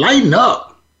seriously. Lighten up.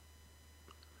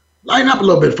 Lighten up a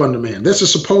little bit, Funda-Men. This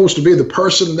is supposed to be the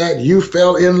person that you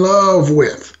fell in love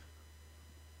with.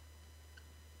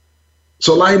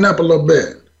 So lighten up a little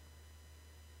bit.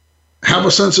 Have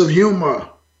a sense of humor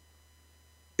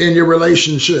in your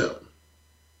relationship.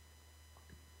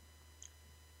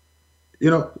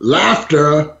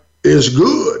 Laughter is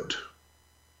good.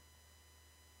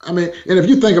 And if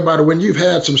you think about it, when you've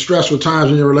had some stressful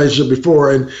times in your relationship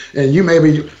before, and you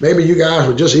maybe you guys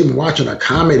were just even watching a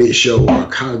comedy show or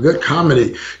a good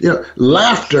comedy,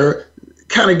 laughter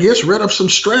kind of gets rid of some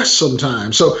stress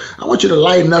sometimes. So I want you to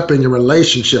lighten up in your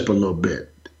relationship a little bit.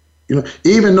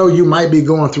 Even though you might be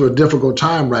going through a difficult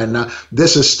time right now,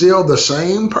 this is still the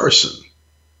same person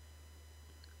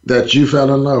that you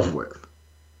fell in love with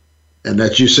and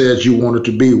that you said you wanted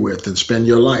to be with and spend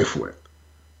your life with.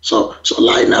 So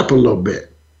lighten up a little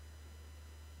bit.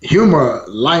 Humor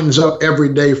lightens up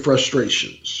everyday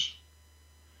frustrations.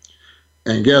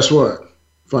 And guess what,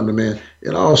 Funda-Men?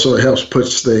 It also helps put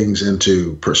things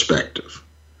into perspective.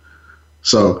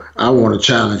 So I want to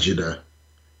challenge you to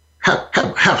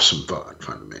have some fun,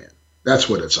 Funda-Men. That's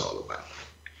what it's all about.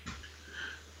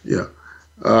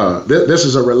 This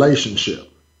is a relationship.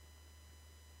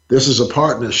 This is a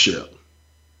partnership.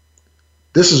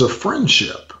 This is a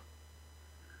friendship.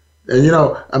 And,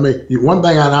 one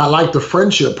thing, and I like the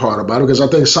friendship part about it, because I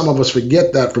think some of us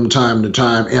forget that from time to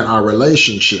time in our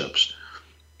relationships,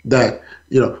 that,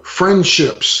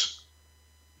 friendships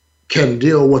can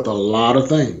deal with a lot of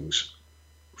things.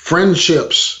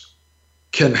 Friendships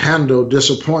can handle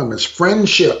disappointments.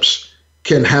 Friendships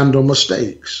can handle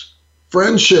mistakes.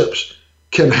 Friendships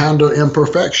can handle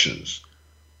imperfections.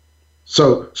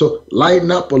 So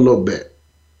lighten up a little bit.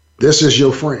 This is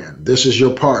your friend. This is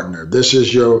your partner. This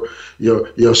is your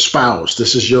spouse.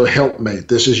 This is your helpmate.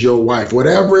 This is your wife.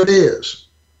 Whatever it is,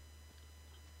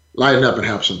 Lighten up and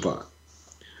have some fun.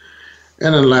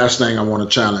 And then the last thing I want to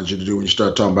challenge you to do when you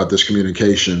start talking about this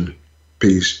communication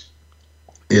piece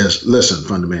is, listen,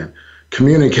 Funda-Men,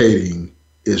 communicating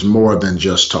is more than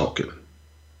just talking.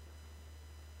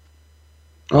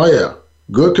 Oh, yeah.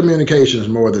 Good communication is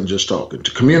more than just talking.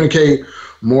 To communicate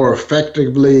more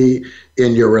effectively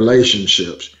in your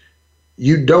relationships,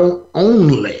 you don't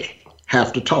only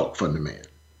have to talk, Funda-Men.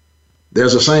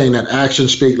 There's a saying that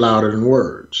actions speak louder than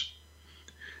words.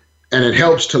 And it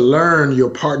helps to learn your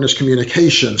partner's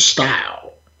communication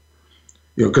style.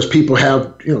 Because people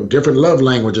have, different love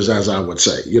languages, as I would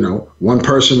say. One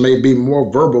person may be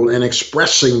more verbal in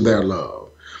expressing their love.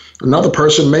 Another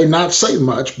person may not say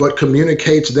much, but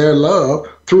communicates their love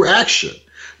through action.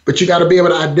 But you got to be able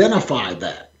to identify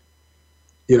that.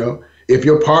 If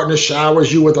your partner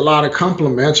showers you with a lot of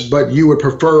compliments, but you would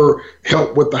prefer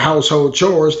help with the household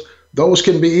chores, those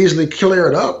can be easily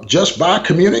cleared up just by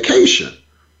communication.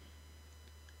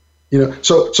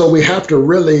 So we have to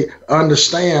really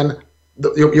understand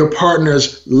your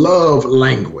partner's love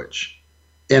language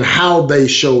and how they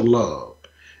show love.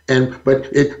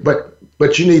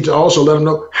 But you need to also let them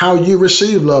know how you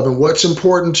receive love and what's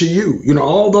important to you.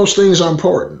 All those things are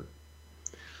important.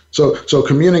 So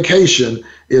communication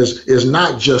is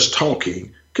not just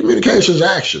talking. Communication is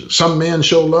action. Some men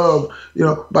show love,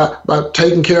 by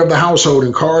taking care of the household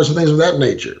and cars and things of that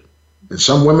nature. And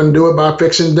some women do it by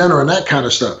fixing dinner and that kind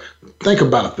of stuff. Think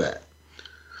about that.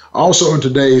 Also, in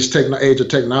today's age of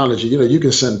technology, you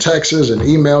can send texts and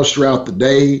emails throughout the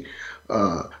day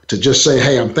to just say,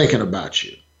 hey, I'm thinking about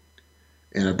you.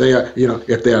 And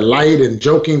if they are light and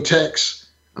joking texts,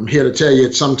 I'm here to tell you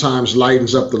it sometimes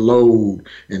lightens up the load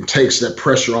and takes that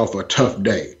pressure off a tough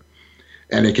day.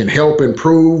 And it can help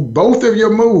improve both of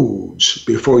your moods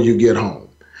before you get home.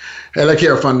 Hey, look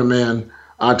here, Funda-Men.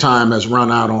 Our time has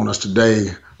run out on us today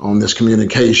on this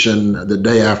communication the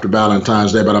day after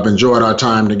Valentine's Day, but I've enjoyed our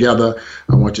time together.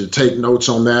 I want you to take notes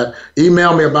on that.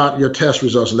 Email me about your test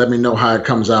results and let me know how it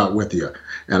comes out with you.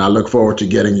 And I look forward to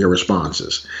getting your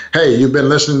responses. Hey, you've been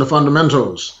listening to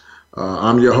Funda-Men-tals.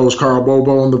 I'm your host, Carl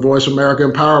Bobo, on the Voice America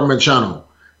Empowerment Channel.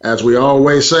 As we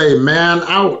always say, man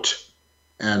out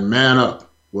and man up.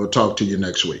 We'll talk to you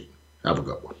next week. Have a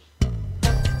good one.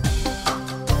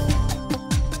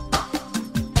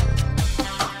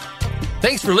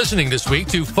 Thanks for listening this week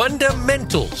to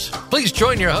Funda-Men-tals. Please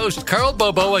join your host, Carl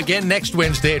Bobo, again next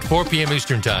Wednesday at 4 p.m.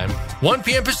 Eastern Time, 1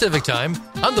 p.m. Pacific Time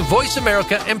on the Voice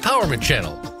America Empowerment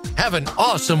Channel. Have an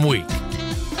awesome week.